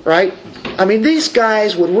down, right? I mean, these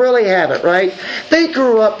guys would really have it, right? They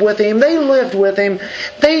grew up with Him. They lived with Him.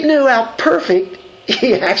 They knew how perfect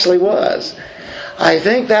He actually was. I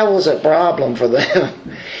think that was a problem for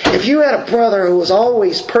them. If you had a brother who was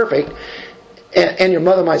always perfect, and your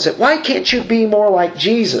mother might say, "Why can't you be more like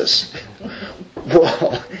Jesus?"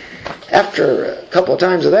 Well, after a couple of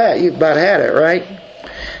times of that, you about had it, right?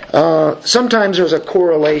 Sometimes there's a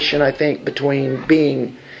correlation, I think, between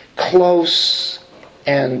being close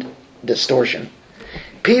and distortion.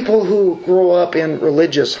 People who grow up in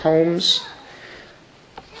religious homes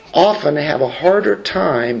often have a harder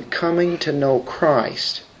time coming to know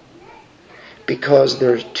Christ because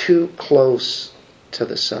they're too close to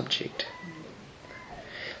the subject.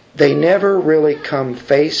 They never really come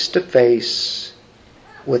face to face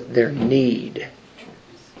with their need,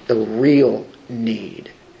 the real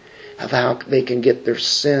need of how they can get their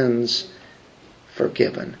sins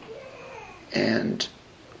forgiven. And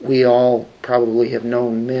we all probably have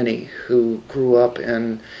known many who grew up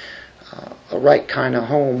in a right kind of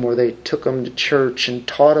home where they took them to church and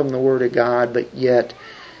taught them the Word of God, but yet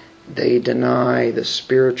they deny the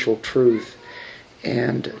spiritual truth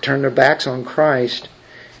and turn their backs on Christ.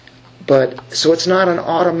 But so it's not an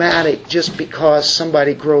automatic just because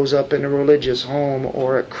somebody grows up in a religious home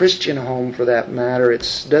or a Christian home for that matter.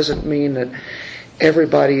 It doesn't mean that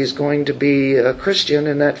everybody is going to be a Christian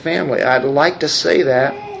in that family. I'd like to say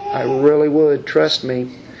that. I really would, trust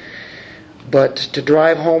me. But to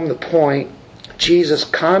drive home the point, Jesus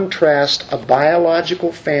contrasts a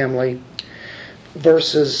biological family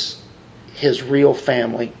versus His real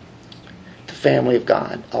family, the family of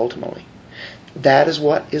God, ultimately. That is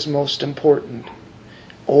what is most important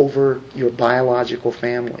over your biological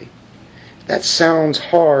family. That sounds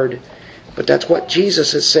hard, but that's what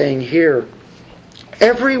Jesus is saying here.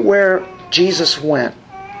 Everywhere Jesus went,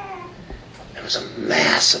 there was a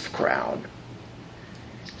massive crowd.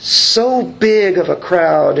 So big of a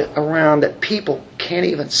crowd around that people can't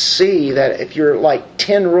even see that if you're like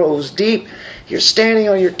 10 rows deep, you're standing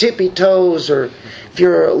on your tippy toes, or if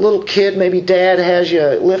you're a little kid, maybe Dad has you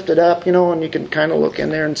lifted up, and you can kind of look in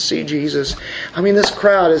there and see Jesus. I mean, this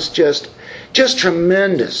crowd is just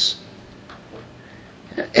tremendous.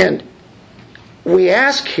 And we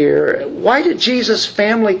ask here, why did Jesus'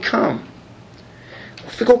 family come?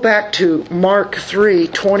 If we go back to Mark 3,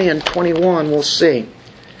 20 and 21, we'll see.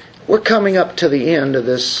 We're coming up to the end of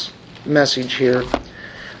this message here.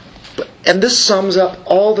 And this sums up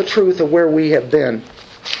all the truth of where we have been.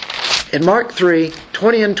 In Mark 3,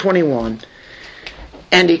 20 and 21,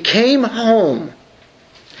 and He came home,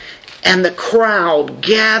 and the crowd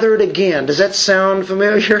gathered again. Does that sound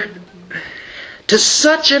familiar? To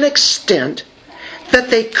such an extent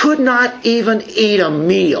that they could not even eat a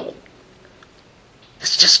meal.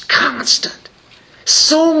 It's just constant.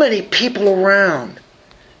 So many people around,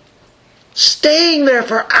 staying there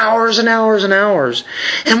for hours and hours and hours.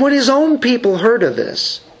 And when His own people heard of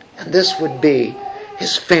this, and this would be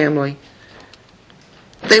His family,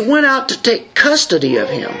 they went out to take custody of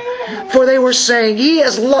Him. For they were saying, "He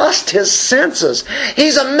has lost his senses.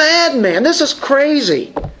 He's a madman. This is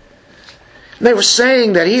crazy." They were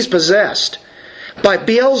saying that he's possessed by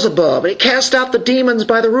Beelzebub, and he cast out the demons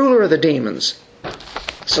by the ruler of the demons.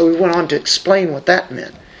 So we went on to explain what that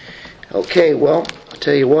meant. Okay, well, I'll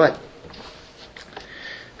tell you what.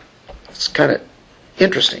 It's kind of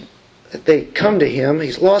interesting that they come to Him.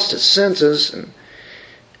 He's lost his senses, and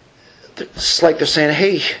it's like they're saying,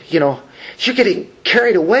 "Hey, you're getting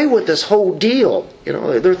carried away with this whole deal."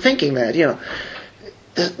 They're thinking that,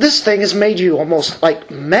 this thing has made you almost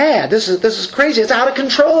like mad. This is crazy. It's out of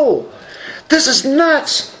control. This is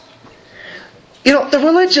nuts. The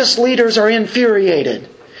religious leaders are infuriated.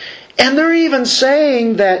 And they're even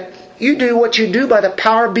saying that you do what you do by the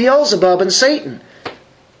power of Beelzebub and Satan.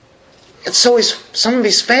 And so some of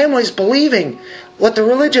his families believing what the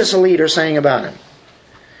religious elite are saying about him.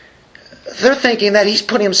 They're thinking that he's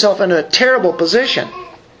putting himself into a terrible position.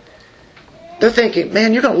 They're thinking,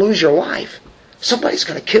 "Man, you're going to lose your life. Somebody's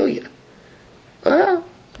going to kill you." Well,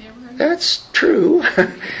 that's true.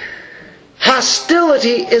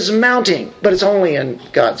 Hostility is mounting, but it's only in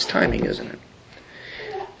God's timing, isn't it?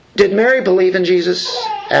 Did Mary believe in Jesus?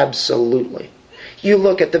 Absolutely. You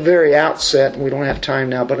look at the very outset, and we don't have time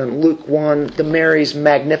now, but in Luke 1, the Mary's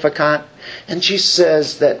Magnificat, and she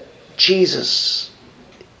says that Jesus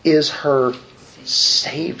is her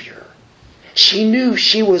Savior. She knew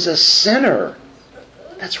she was a sinner.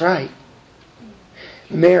 That's right.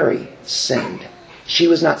 Mary sinned. She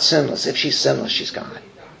was not sinless. If she's sinless, she's God.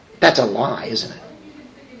 That's a lie, isn't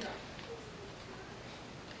it?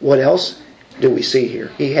 What else do we see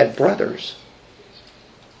here? He had brothers.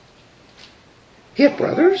 He had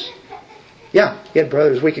brothers? Yeah, he had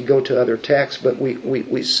brothers. We could go to other texts, but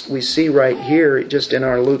we see right here, just in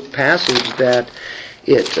our Luke passage, that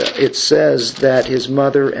it says that his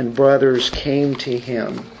mother and brothers came to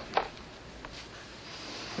him.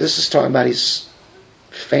 This is talking about his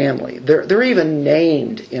family. They're even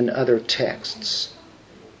named in other texts.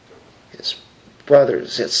 His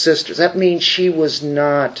brothers, his sisters. That means she was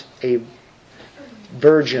not a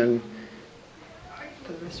virgin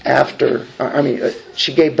after,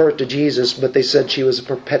 she gave birth to Jesus, but they said she was a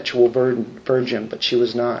perpetual virgin, but she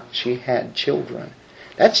was not. She had children.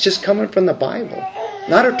 That's just coming from the Bible.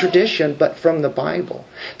 Not a tradition, but from the Bible.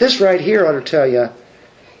 This right here ought to tell you,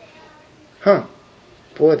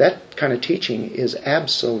 boy, that kind of teaching is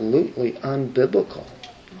absolutely unbiblical.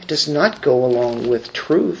 It does not go along with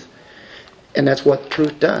truth. And that's what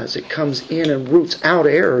truth does. It comes in and roots out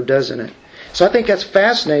error, doesn't it? So I think that's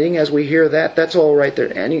fascinating as we hear that. That's all right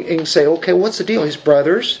there. And you can say, okay, what's the deal? His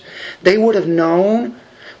brothers, they would have known.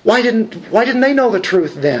 Why didn't they know the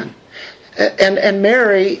truth then? And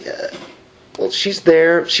Mary, well, she's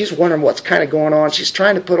there. She's wondering what's kind of going on. She's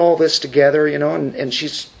trying to put all this together, and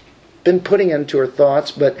she's been putting it into her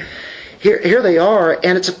thoughts. But here they are,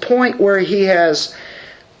 and it's a point where he has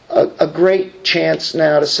a great chance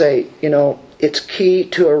now to say, it's key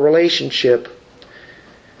to a relationship.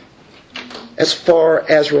 As far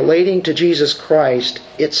as relating to Jesus Christ,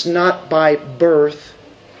 it's not by birth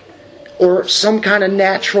or some kind of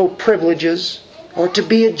natural privileges or to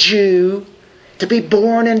be a Jew, to be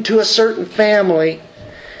born into a certain family.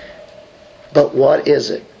 But what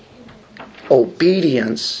is it?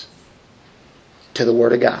 Obedience to the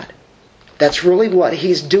Word of God. That's really what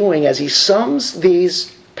he's doing as he sums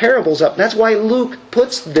these parables up. And that's why Luke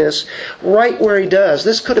puts this right where he does.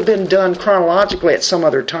 This could have been done chronologically at some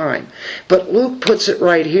other time. But Luke puts it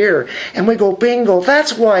right here. And we go, bingo,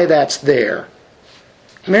 that's why that's there.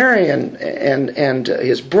 Mary and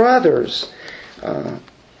his brothers,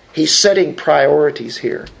 he's setting priorities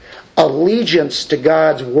here. Allegiance to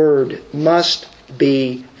God's Word must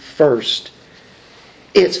be first.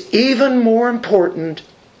 It's even more important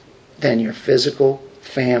than your physical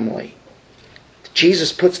family.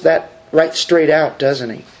 Jesus puts that right straight out, doesn't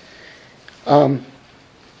he?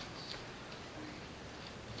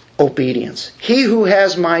 Obedience. He who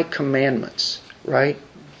has my commandments, right,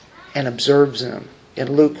 and observes them.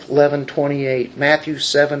 In Luke 11:28, Matthew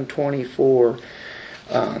 7:24,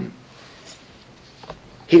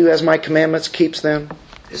 he who has my commandments keeps them.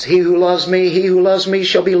 Is he who loves me. He who loves me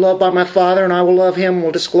shall be loved by my Father, and I will love him and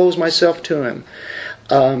will disclose myself to him.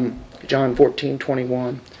 John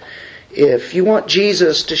 14:21. If you want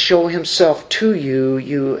Jesus to show himself to you,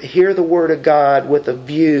 you hear the Word of God with a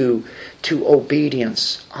view to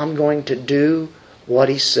obedience. I'm going to do what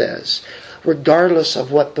he says. Regardless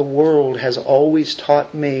of what the world has always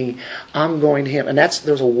taught me, I'm going to him. And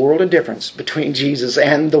there's a world of difference between Jesus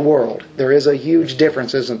and the world. There is a huge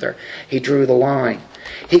difference, isn't there? He drew the line.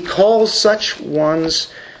 He calls such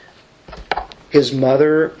ones his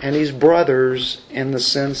mother and his brothers in the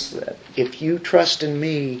sense that if you trust in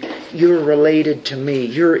me, you're related to me.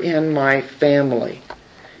 You're in my family.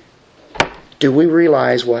 Do we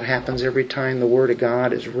realize what happens every time the Word of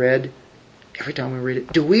God is read? Every time we read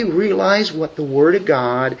it. Do we realize what the Word of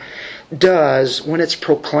God does when it's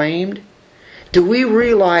proclaimed? Do we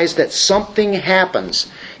realize that something happens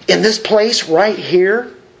in this place right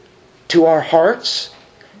here to our hearts?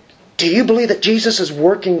 Do you believe that Jesus is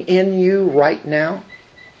working in you right now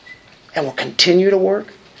and will continue to work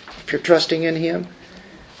if you're trusting in him?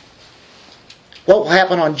 What will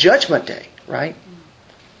happen on Judgment Day, right?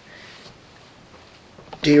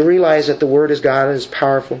 Do you realize that the Word of God is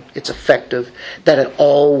powerful, it's effective, that it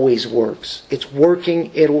always works? It's working,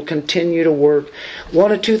 it will continue to work.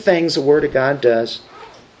 One of two things the Word of God does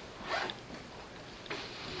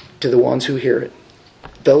to the ones who hear it.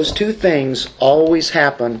 Those two things always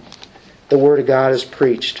happen. The Word of God is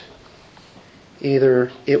preached.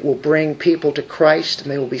 Either it will bring people to Christ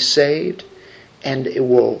and they will be saved, and it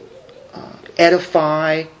will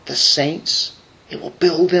edify the saints, it will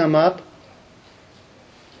build them up,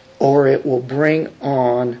 or it will bring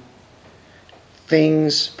on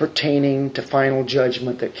things pertaining to final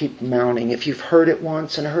judgment that keep mounting. If you've heard it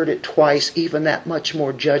once and heard it twice, even that much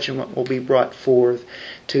more judgment will be brought forth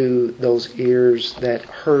to those ears that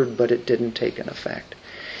heard but it didn't take an effect.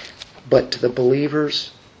 But to the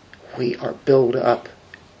believers, we are built up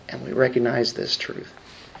and we recognize this truth.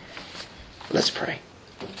 Let's pray.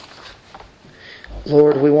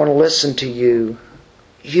 Lord, we want to listen to you.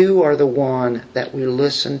 You are the one that we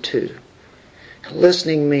listen to.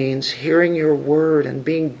 Listening means hearing your word and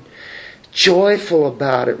being joyful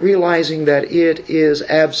about it, realizing that it is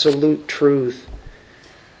absolute truth,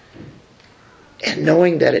 and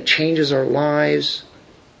knowing that it changes our lives.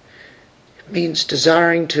 It means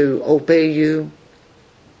desiring to obey you,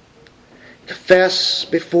 confess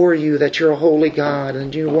before you that you're a holy God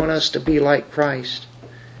and you want us to be like Christ.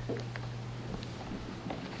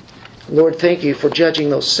 Lord, thank you for judging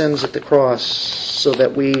those sins at the cross so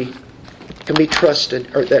that we can be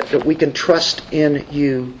trusted, or that we can trust in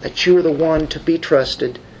you, that you are the one to be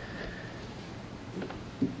trusted.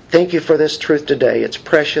 Thank you for this truth today. It's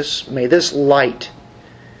precious. May this light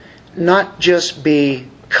not just be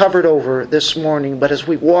covered over this morning, but as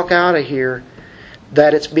we walk out of here,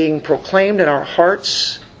 that it's being proclaimed in our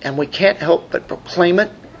hearts, and we can't help but proclaim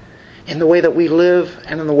it in the way that we live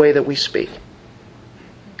and in the way that we speak,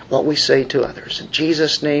 what we say to others. In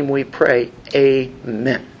Jesus' name we pray.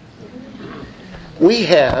 Amen. We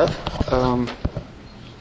have